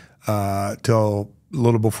 till a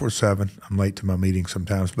little before 7. I'm late to my meeting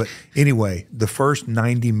sometimes. But anyway, the first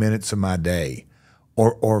 90 minutes of my day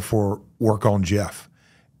or for work on Jeff.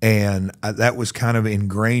 And that was kind of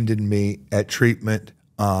ingrained in me at treatment,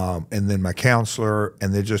 and then my counselor,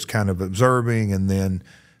 and then just kind of observing. And then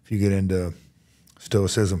if you get into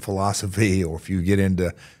Stoicism philosophy, or if you get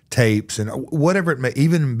into tapes and whatever it may,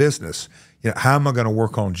 even in business, how am I going to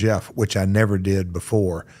work on Jeff, which I never did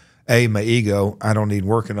before? A, my ego, I don't need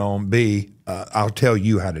working on. B, I'll tell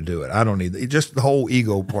you how to do it. I don't need just the whole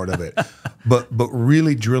ego part of it, but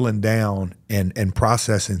really drilling down and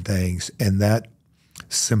processing things, and that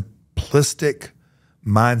simplistic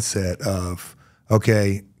mindset of,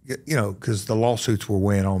 okay, because the lawsuits were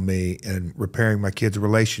weighing on me and repairing my kids'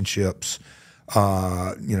 relationships,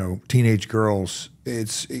 teenage girls.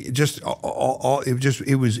 It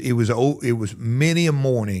was many a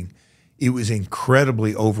morning. It was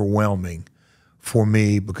incredibly overwhelming for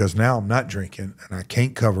me because now I'm not drinking and I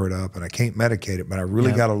can't cover it up and I can't medicate it, but I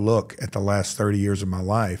really got to look at the last 30 years of my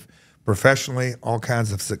life. Professionally, all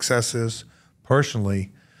kinds of successes.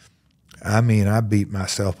 Personally, I beat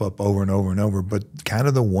myself up over and over and over, but kind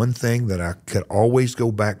of the one thing that I could always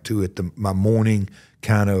go back to at my morning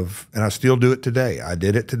kind of, and I still do it today. I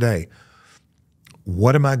did it today.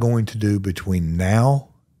 What am I going to do between now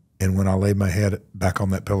and when I lay my head back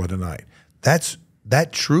on that pillow tonight? That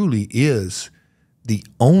truly is the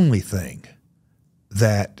only thing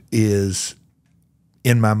that is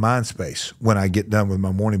in my mind space when I get done with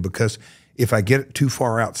my morning, because if I get too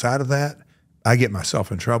far outside of that, I get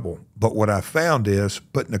myself in trouble. But what I found is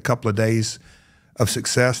putting a couple of days of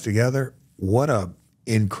success together. What a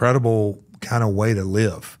incredible kind of way to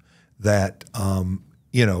live that,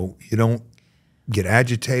 you know, you don't get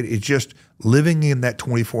agitated. It's just living in that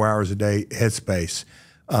 24 hours a day headspace.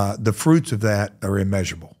 The fruits of that are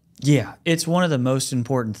immeasurable. Yeah, it's one of the most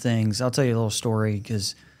important things. I'll tell you a little story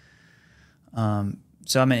because,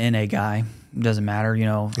 so I'm an NA guy. It doesn't matter, you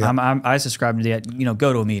know. Yep. I subscribe to that. You know,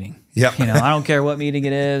 go to a meeting. Yep. You know, I don't care what meeting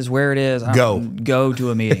it is, where it is. Go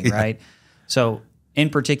to a meeting, Yeah. right? So, in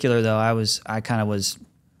particular, though, I kind of was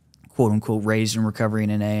quote unquote raised in recovery in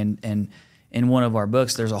NA, and in one of our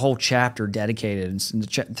books, there's a whole chapter dedicated. And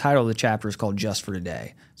the title of the chapter is called "Just for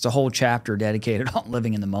Today." It's a whole chapter dedicated on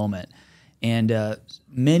living in the moment, and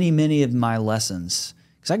many of my lessons.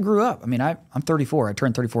 Because I grew up. I mean, I'm 34. I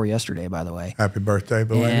turned 34 yesterday, by the way. Happy birthday,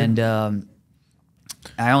 belated. And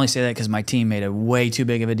I only say that because my team made a way too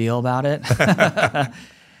big of a deal about it.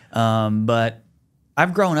 But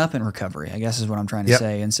I've grown up in recovery, I guess is what I'm trying to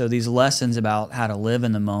say. And so these lessons about how to live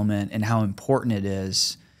in the moment and how important it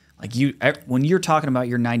is, like when you're talking about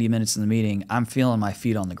your 90 minutes in the meeting, I'm feeling my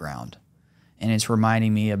feet on the ground. And it's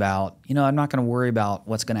reminding me about, you know, I'm not going to worry about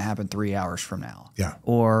what's going to happen 3 hours from now. Yeah.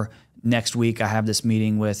 Or next week I have this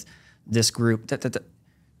meeting with this group.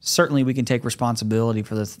 Certainly we can take responsibility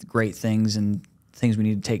for the great things and things we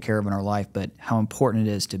need to take care of in our life, but how important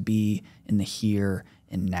it is to be in the here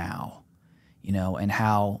and now, you know, and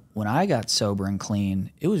how when I got sober and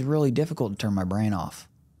clean, it was really difficult to turn my brain off.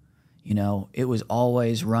 You know, it was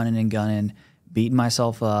always running and gunning, beating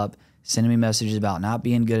myself up, sending me messages about not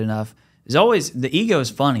being good enough. There's always, the ego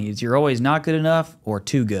is funny. It's you're always not good enough or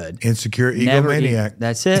too good. Insecure egomaniac.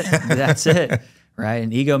 That's it. That's it. Right?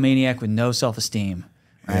 An egomaniac with no self-esteem.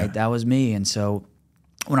 Right? Yeah. That was me. And so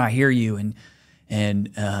when I hear you and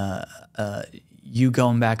you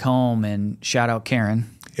going back home, and shout out Karen.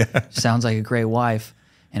 Yeah. Sounds like a great wife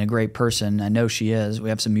and a great person. I know she is. We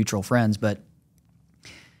have some mutual friends, but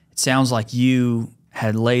it sounds like you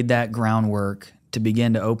had laid that groundwork to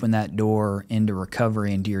begin to open that door into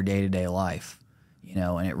recovery, into your day-to-day life, you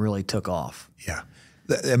know, and it really took off. Yeah.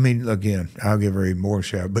 I mean, again, I'll give her more a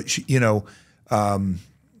shout, but she, you know,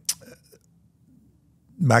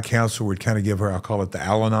 my counselor would kind of give her, I'll call it the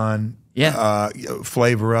Al-Anon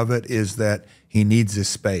flavor of it, is that he needs this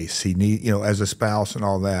space. He need, you know, as a spouse and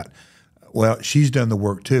all that. Well, she's done the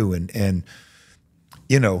work too. And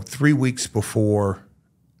you know, 3 weeks before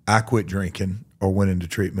I quit drinking or went into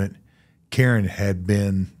treatment, Karen had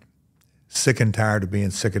been sick and tired of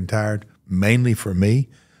being sick and tired, mainly for me,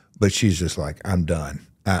 but she's just like, I'm done.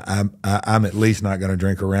 I'm at least not going to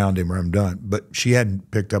drink around him, or I'm done. But she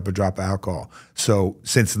hadn't picked up a drop of alcohol. So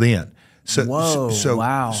since then,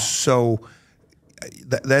 wow. So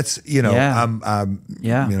that's, you know,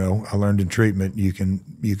 you know, I learned in treatment, you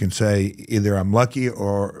can say either I'm lucky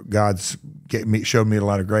or God's showed me a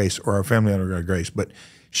lot of grace, or our family had a lot of grace. But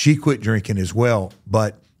she quit drinking as well.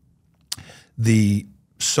 But the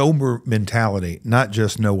sober mentality, not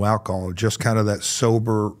just no alcohol, just kind of that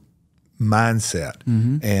sober mindset.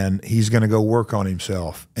 Mm-hmm. And he's going to go work on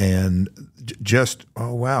himself. And just,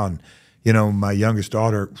 oh, wow. And, you know, my youngest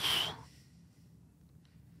daughter,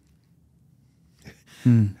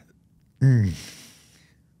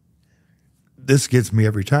 this gets me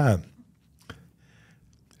every time.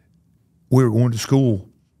 We were going to school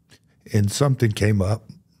and something came up.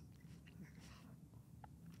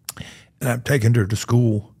 And I'm taking her to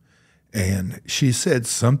school, and she said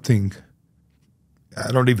something,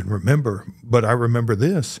 I don't even remember, but I remember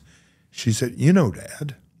this. She said, you know,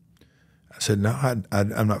 Dad. I said, no,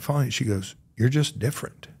 I'm not following you. She goes, you're just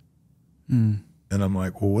different. And I'm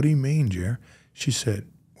like, well, what do you mean, Jer? She said,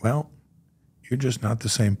 well, you're just not the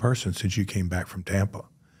same person since you came back from Tampa.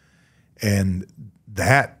 And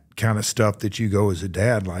that kind of stuff that you go as a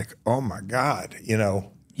dad, like, oh my God, you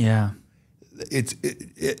know. Yeah.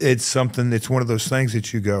 It's something, it's one of those things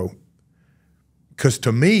that you go, because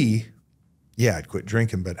to me, yeah, I'd quit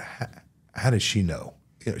drinking, but how does she know?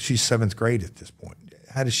 You know, she's 7th grade at this point.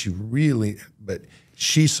 How does she really, but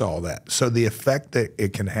she saw that. So the effect that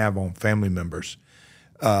it can have on family members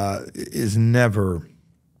is never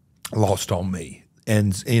lost on me.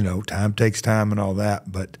 And, you know, time takes time and all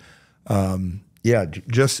that. But, yeah,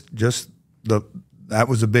 just that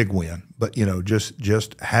was a big win. But, you know,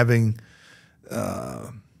 just having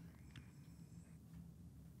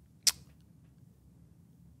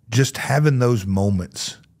those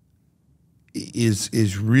moments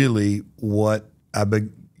is really what I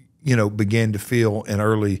began to feel in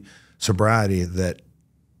early sobriety that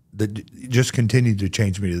just continued to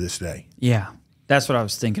change me to this day. Yeah, that's what I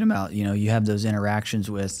was thinking about. You know, you have those interactions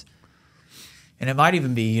with, and it might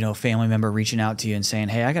even be, you know, family member reaching out to you and saying,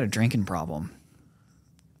 hey, I got a drinking problem.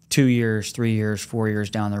 2 years, 3 years, 4 years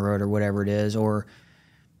down the road or whatever it is, or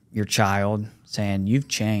your child saying, you've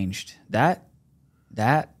changed, that,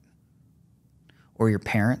 or your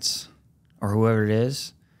parents or whoever it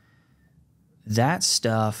is, that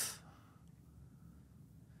stuff.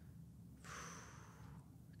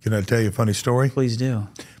 Can I tell you a funny story? Please do.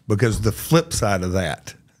 Because the flip side of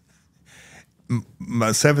that, my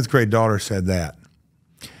 7th grade daughter said that.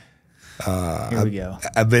 Here we go.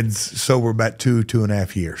 I've been sober about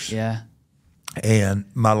 2.5 years. Yeah. And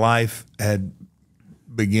my life had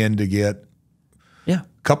begun to get a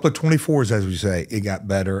couple of 24s, as we say. It got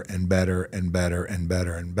better and better and better and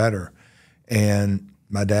better and better. And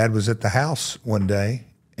my dad was at the house one day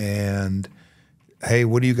and, hey,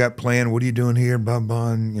 what do you got planned? What are you doing here? Blah,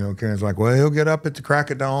 blah. And, you know, Karen's like, well, he'll get up at the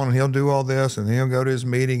crack of dawn and he'll do all this and he'll go to his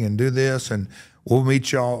meeting and do this and we'll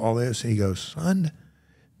meet y'all, all this. And he goes, son,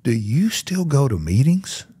 do you still go to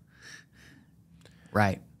meetings?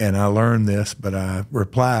 Right. And I learned this, but I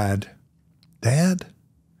replied, Dad,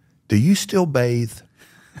 do you still bathe?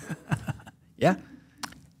 Yeah.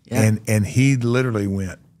 Yeah. And he literally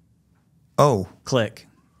went, oh. Click.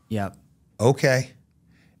 Yep. Okay.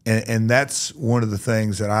 And that's one of the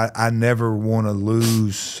things that I never want to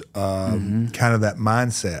lose, kind of that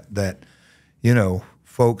mindset that, you know,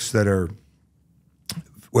 folks that are,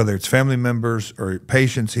 whether it's family members or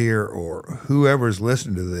patients here or whoever's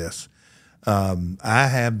listening to this, I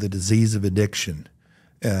have the disease of addiction.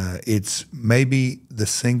 It's maybe the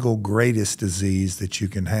single greatest disease that you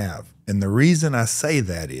can have. And the reason I say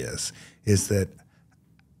that is that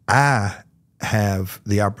I have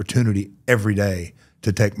the opportunity every day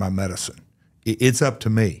to take my medicine. It's up to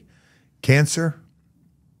me. Cancer,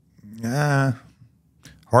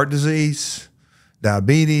 heart disease,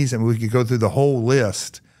 diabetes, and we could go through the whole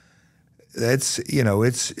list. That's, you know,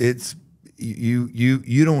 it's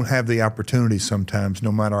you don't have the opportunity sometimes,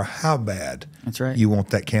 no matter how bad. That's right. You want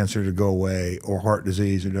that cancer to go away or heart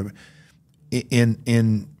disease or whatever.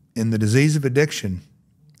 In the disease of addiction,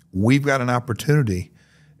 we've got an opportunity,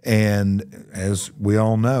 and as we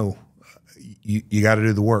all know, you got to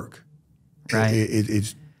do the work. Right.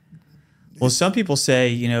 It's well, some people say,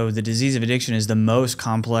 you know, the disease of addiction is the most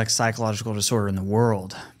complex psychological disorder in the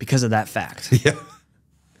world because of that fact. Yeah.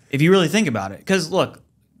 If you really think about it. Because, look,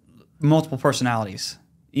 multiple personalities.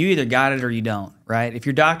 You either got it or you don't, right? If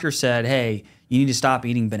your doctor said, hey, you need to stop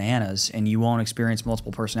eating bananas and you won't experience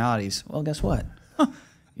multiple personalities, well, guess what?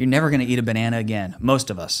 You're never going to eat a banana again. Most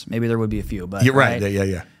of us. Maybe there would be a few. But you're right.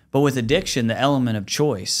 Yeah. But with addiction, the element of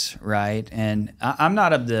choice, right? And I'm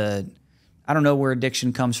not of the... I don't know where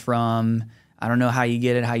addiction comes from. I don't know how you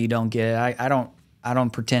get it, how you don't get it. I don't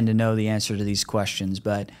pretend to know the answer to these questions,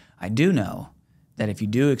 but I do know that if you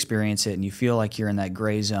do experience it and you feel like you're in that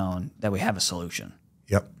gray zone, that we have a solution.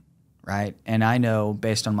 Yep. Right? And I know,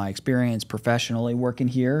 based on my experience professionally working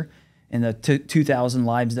here, and the 2,000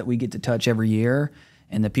 lives that we get to touch every year,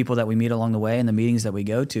 and the people that we meet along the way, and the meetings that we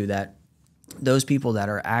go to, that those people that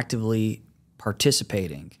are actively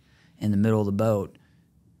participating in the middle of the boat,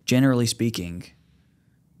 generally speaking,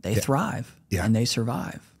 they thrive and they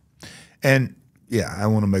survive. And I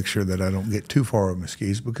want to make sure that I don't get too far over my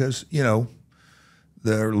skis because, you know,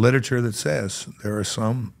 there's literature that says there are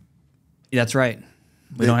some. That's right.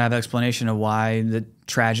 We don't have explanation of why that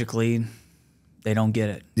tragically they don't get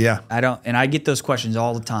it. Yeah. I don't, and I get those questions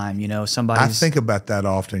all the time. You know, I think about that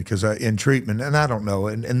often because in treatment, and I don't know,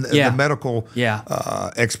 and the medical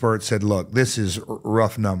expert said, look, this is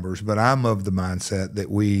rough numbers, but I'm of the mindset that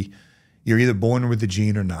you're either born with the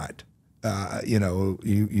gene or not. You know,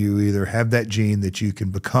 you either have that gene that you can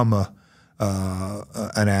become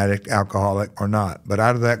an addict, alcoholic, or not. But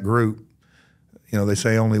out of that group, you know, they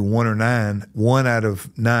say only 1 out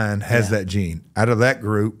of 9 has that gene. Out of that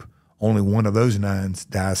group, only 1 of those 9s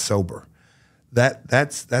dies sober.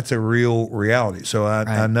 That's a real reality. So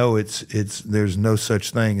I know there's no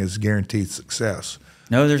such thing as guaranteed success.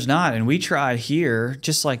 No, there's not. And we try here,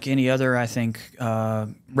 just like any other, I think,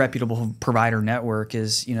 reputable provider network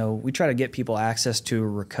is, you know, we try to get people access to a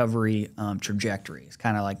recovery trajectory. It's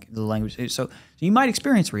kind of like the language. So you might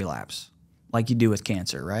experience relapse like you do with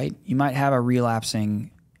cancer, right? You might have a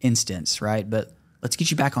relapsing instance, right? But let's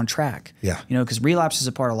get you back on track. Yeah. You know, because relapse is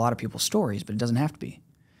a part of a lot of people's stories, but it doesn't have to be,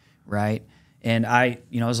 right? And I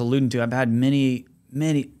was alluding to, I've had many,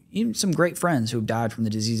 even some great friends who've died from the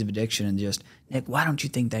disease of addiction and just, Nick, why don't you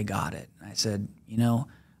think they got it? I said, you know,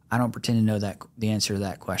 I don't pretend to know the answer to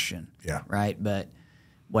that question. Yeah. Right. But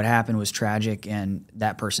what happened was tragic, and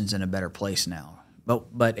that person's in a better place now.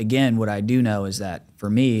 But again, what I do know is that for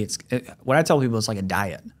me, what I tell people, it's like a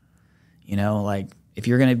diet. You know, like if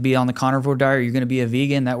you're going to be on the carnivore diet, or you're going to be a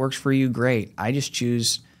vegan, that works for you, great. I just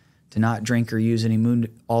choose to not drink or use any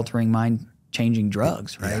mood-altering, mind-changing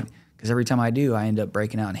drugs, right? Because every time I do, I end up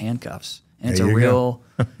breaking out in handcuffs. And it's a real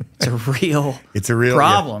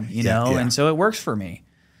problem, you know, and so it works for me.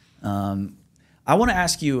 I want to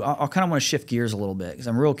ask you, I kind of want to shift gears a little bit because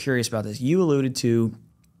I'm real curious about this. You alluded to,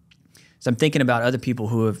 so I'm thinking about other people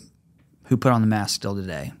who put on the mask still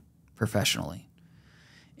today professionally.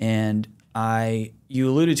 And you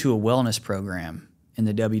alluded to a wellness program in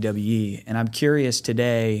the WWE, and I'm curious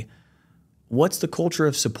today, what's the culture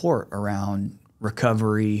of support around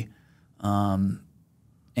recovery,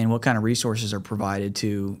 and what kind of resources are provided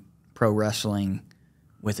to pro wrestling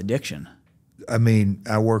with addiction? I mean,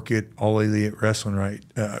 I work at All Elite Wrestling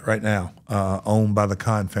right now, owned by the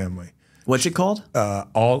Khan family. What's it called?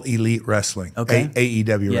 All Elite Wrestling. Okay.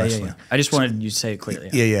 AEW Wrestling. Yeah. I just wanted you to say it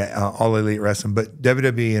clearly. All Elite Wrestling. But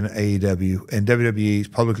WWE and AEW, and WWE is a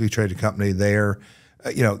publicly traded company. They've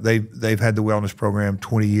had the wellness program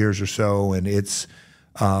 20 years or so, and it's,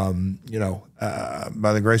 by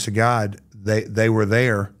the grace of God, they were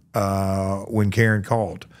there when Karen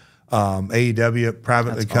called. AEW,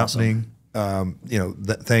 privately company, awesome.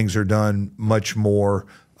 Things are done much more,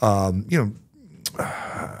 on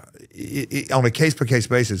a case-by-case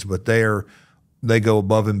basis, but they go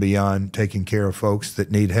above and beyond taking care of folks that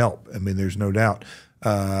need help. I mean, there's no doubt.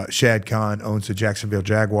 Shad Khan owns the Jacksonville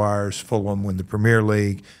Jaguars. Fulham win the Premier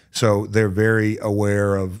League, so they're very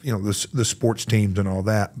aware of the sports teams and all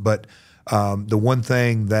that. But the one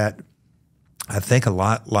thing that I think a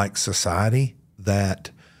lot like society,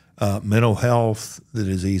 that mental health, the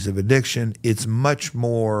disease of addiction, it's much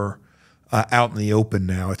more out in the open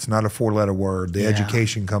now. It's not a four-letter word. The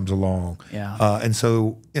education comes along. Yeah. And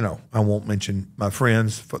so, I won't mention my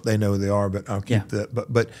friends. They know who they are, but I'll keep that.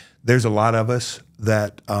 But there's a lot of us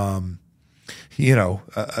that,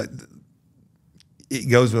 it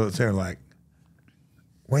goes without saying, like,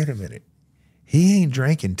 wait a minute. He ain't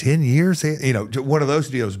drank in 10 years. One of those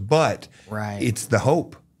deals. But it's the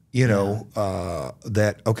hope,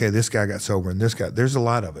 that, okay, this guy got sober and this guy. There's a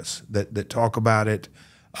lot of us that talk about it.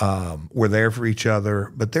 We're there for each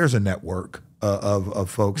other, but there's a network of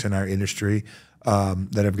folks in our industry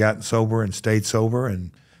that have gotten sober and stayed sober.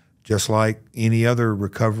 And just like any other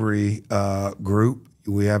recovery group,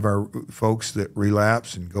 we have our folks that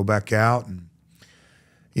relapse and go back out, and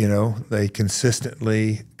they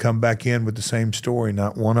consistently come back in with the same story.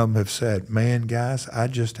 Not one of them have said, "Man, guys, I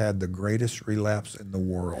just had the greatest relapse in the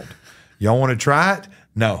world. Y'all want to try it?"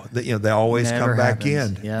 No, they always come back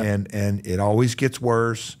in, and it always gets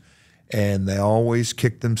worse, and they always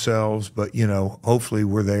kick themselves. But hopefully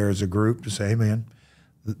we're there as a group to say, "Hey, man,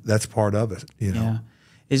 that's part of it." Yeah.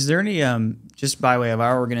 Is there any, just by way of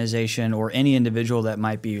our organization or any individual that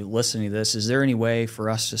might be listening to this, is there any way for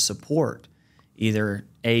us to support either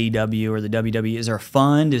AEW or the WWE? Is there a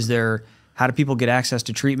fund? How do people get access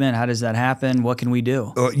to treatment? How does that happen? What can we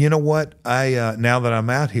do? You know what? Now that I'm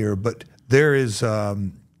out here, but there is,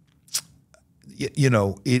 it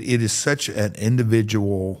is such an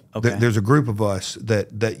individual. Okay. There's a group of us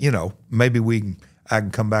that maybe I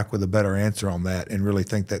can come back with a better answer on that and really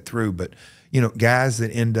think that through. But guys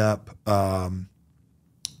that end up,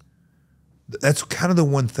 that's kind of the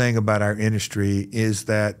one thing about our industry, is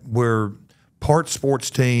that we're part sports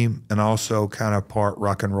team and also kind of part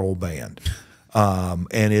rock and roll band. And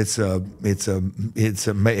it's at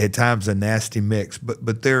times a nasty mix,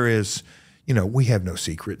 but there is, we have no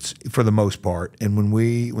secrets for the most part. And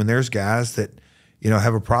when there's guys that,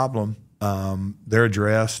 have a problem, they're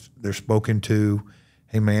addressed, they're spoken to.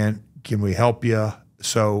 Hey man, can we help you?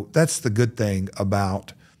 So that's the good thing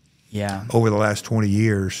about over the last 20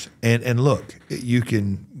 years. And look, you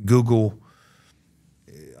can Google,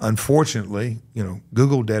 unfortunately,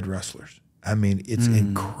 Google dead wrestlers. I mean, it's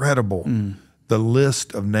incredible, the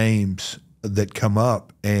list of names that come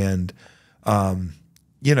up, and the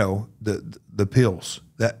pills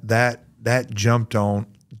that jumped on,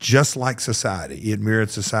 just like society. It mirrored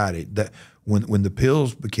society. That when the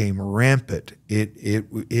pills became rampant,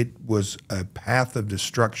 it was a path of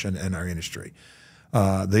destruction in our industry.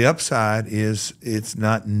 The upside is it's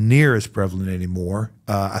not near as prevalent anymore.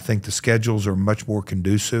 I think the schedules are much more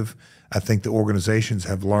conducive. I think the organizations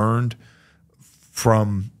have learned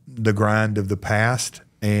from the grind of the past,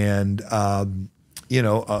 and a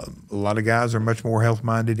lot of guys are much more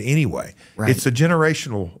health-minded anyway. Right. It's a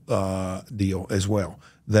generational deal as well,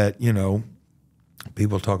 that,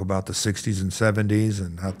 people talk about the 60s and 70s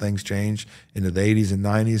and how things changed into the 80s and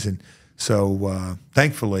 90s. And so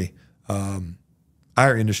thankfully,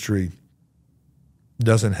 our industry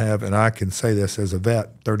doesn't have, and I can say this as a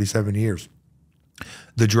vet, 37 years,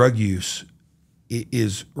 the drug use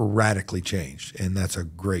is radically changed, and that's a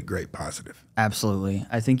great, great positive. Absolutely.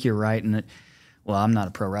 I think you're right. And well, I'm not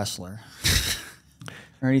a pro wrestler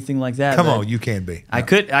or anything like that. Come on, you can be. No.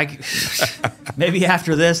 I maybe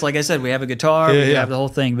after this, like I said, we have a guitar, we have the whole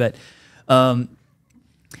thing. But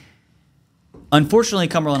unfortunately,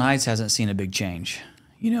 Cumberland Heights hasn't seen a big change.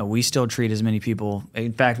 You know, we still treat as many people.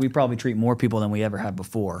 In fact, we probably treat more people than we ever have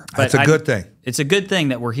before. But that's a good thing. It's a good thing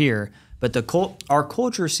that we're here. But our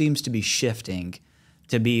culture seems to be shifting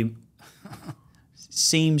to be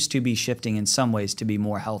in some ways to be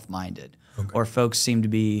more health-minded. Okay. Or folks seem to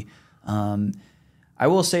be, I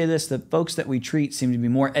will say this, the folks that we treat seem to be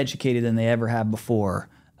more educated than they ever have before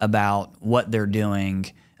about what they're doing,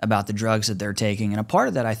 about the drugs that they're taking. And a part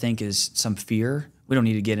of that, I think, is some fear. We don't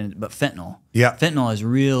need to get into it, but fentanyl. Yeah. Fentanyl is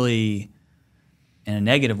really, in a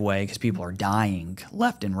negative way, because people are dying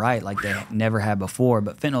left and right like they never have before.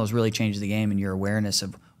 But fentanyl has really changed the game in your awareness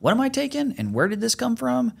of, what am I taking and where did this come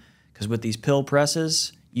from? Because with these pill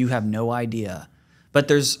presses, you have no idea. But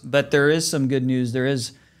there is some good news. There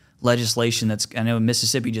is legislation I know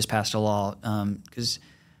Mississippi just passed a law because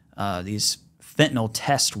these fentanyl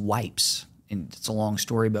test wipes, and it's a long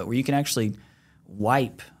story, but where you can actually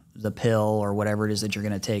wipe the pill or whatever it is that you're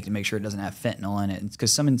going to take to make sure it doesn't have fentanyl in it.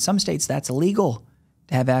 Because in some states that's illegal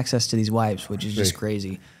to have access to these wipes, which is just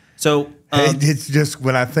crazy. So it's just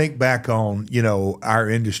when I think back on our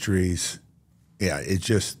industries, it's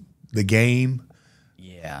just the game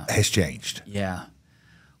has changed. Yeah.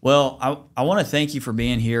 Well, I want to thank you for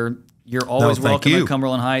being here. You're always welcome at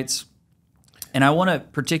Cumberland Heights. And I want to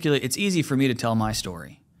particularly, it's easy for me to tell my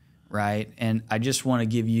story, right? And I just want to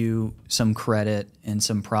give you some credit and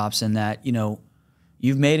some props in that,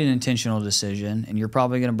 you've made an intentional decision, and you're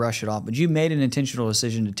probably going to brush it off, but you've made an intentional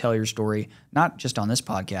decision to tell your story, not just on this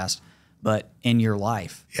podcast, but in your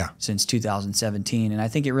life since 2017. And I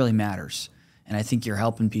think it really matters. And I think you're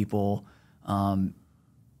helping people,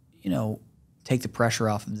 take the pressure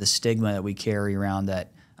off of the stigma that we carry around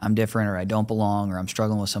that I'm different or I don't belong or I'm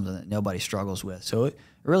struggling with something that nobody struggles with. So it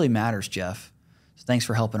really matters, Jeff. So thanks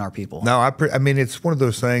for helping our people. No, I mean, it's one of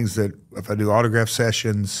those things that if I do autograph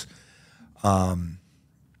sessions,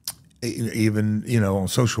 even, on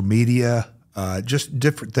social media, just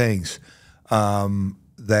different things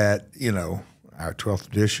that, our 12th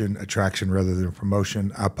edition, attraction rather than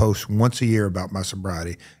promotion, I post once a year about my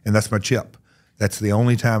sobriety, and that's my chip. That's the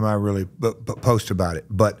only time I really post about it.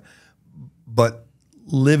 But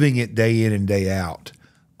living it day in and day out,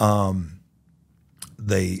 some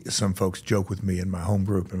folks joke with me in my home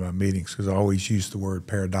group in my meetings because I always use the word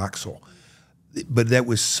paradoxal. But that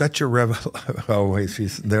was such a revelation. Oh, wait,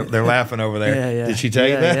 they're laughing over there. Yeah. Did she tell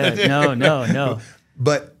you that? Yeah. No.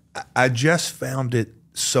 But I just found it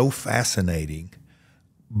so fascinating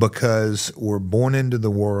because we're born into the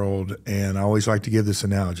world, and I always like to give this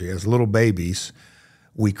analogy. As little babies,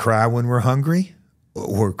 we cry when we're hungry,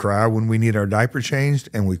 we cry when we need our diaper changed,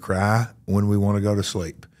 and we cry when we want to go to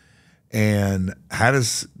sleep. And how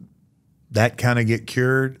does that kind of get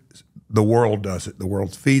cured? The world does it. The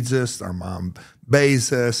world feeds us. Our mom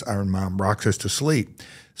bathes us. Our mom rocks us to sleep.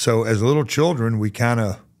 So as little children, we kind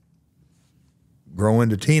of grow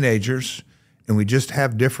into teenagers, and we just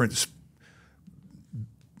have different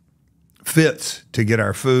fits to get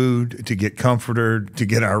our food, to get comforted, to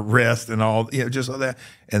get our rest and all, just like that.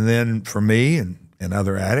 And then for me and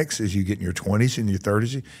other addicts, as you get in your 20s and your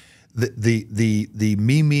 30s, the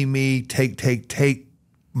me, take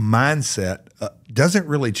mindset doesn't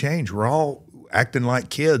really change. We're all acting like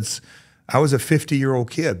kids. I was a 50-year-old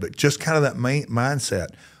kid, but just kind of that mindset.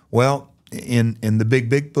 Well, in the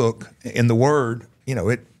big book, in the Word,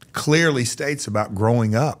 it clearly states about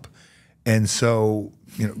growing up. And so,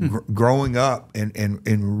 growing up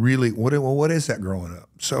and really, what is that growing up?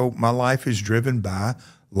 So my life is driven by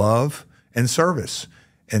love and service.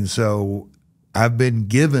 And so I've been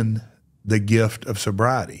given the gift of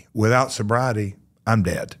sobriety. Without sobriety, I'm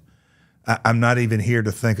dead. I'm not even here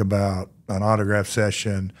to think about an autograph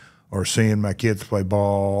session or seeing my kids play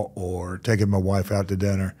ball or taking my wife out to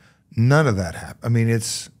dinner. None of that happened. I mean,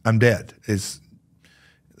 I'm dead.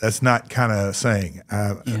 That's not kind of saying.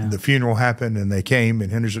 The funeral happened and they came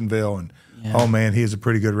in Hendersonville and, oh man, he is a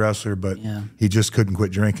pretty good wrestler, but he just couldn't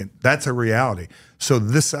quit drinking. That's a reality. So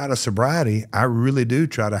this side of sobriety, I really do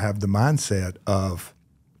try to have the mindset of,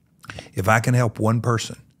 if I can help one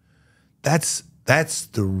person, that's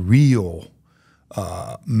the real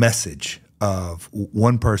message of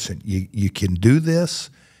one person. You can do this,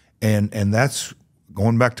 and that's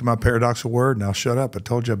going back to my paradoxical word, and I'll shut up. I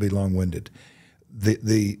told you I'd be long-winded.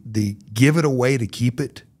 The give it away to keep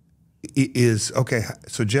it is, okay,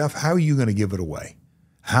 so Jeff, how are you going to give it away?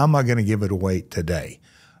 How am I going to give it away today?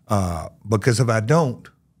 Because if I don't,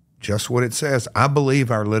 just what it says, I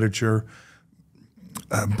believe our literature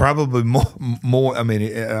probably more. I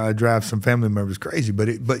mean, I drive some family members crazy,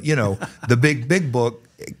 but you know, the big book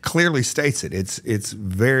clearly states it. It's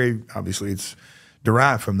very obviously it's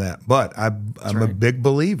derived from that. But I'm a big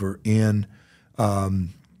believer in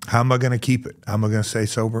how am I going to keep it? How am I going to stay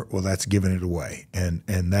sober? Well, that's giving it away, and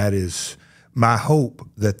that is my hope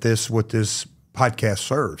that what this podcast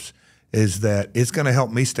serves is that it's going to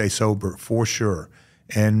help me stay sober for sure,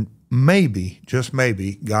 and maybe, just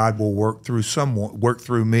maybe, God will work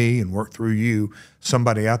through me and work through you.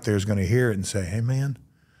 Somebody out there is going to hear it and say, hey, man,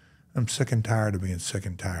 I'm sick and tired of being sick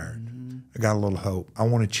and tired. Mm-hmm. I got a little hope. I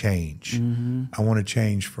want to change. Mm-hmm. I want to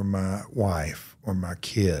change for my wife or my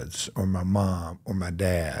kids or my mom or my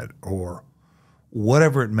dad or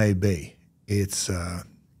whatever it may be. It's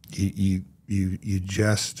you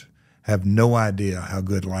just have no idea how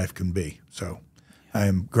good life can be. So I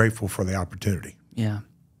am grateful for the opportunity. Yeah.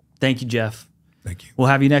 Thank you, Jeff. Thank you. We'll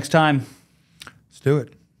have you next time. Let's do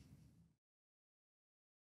it.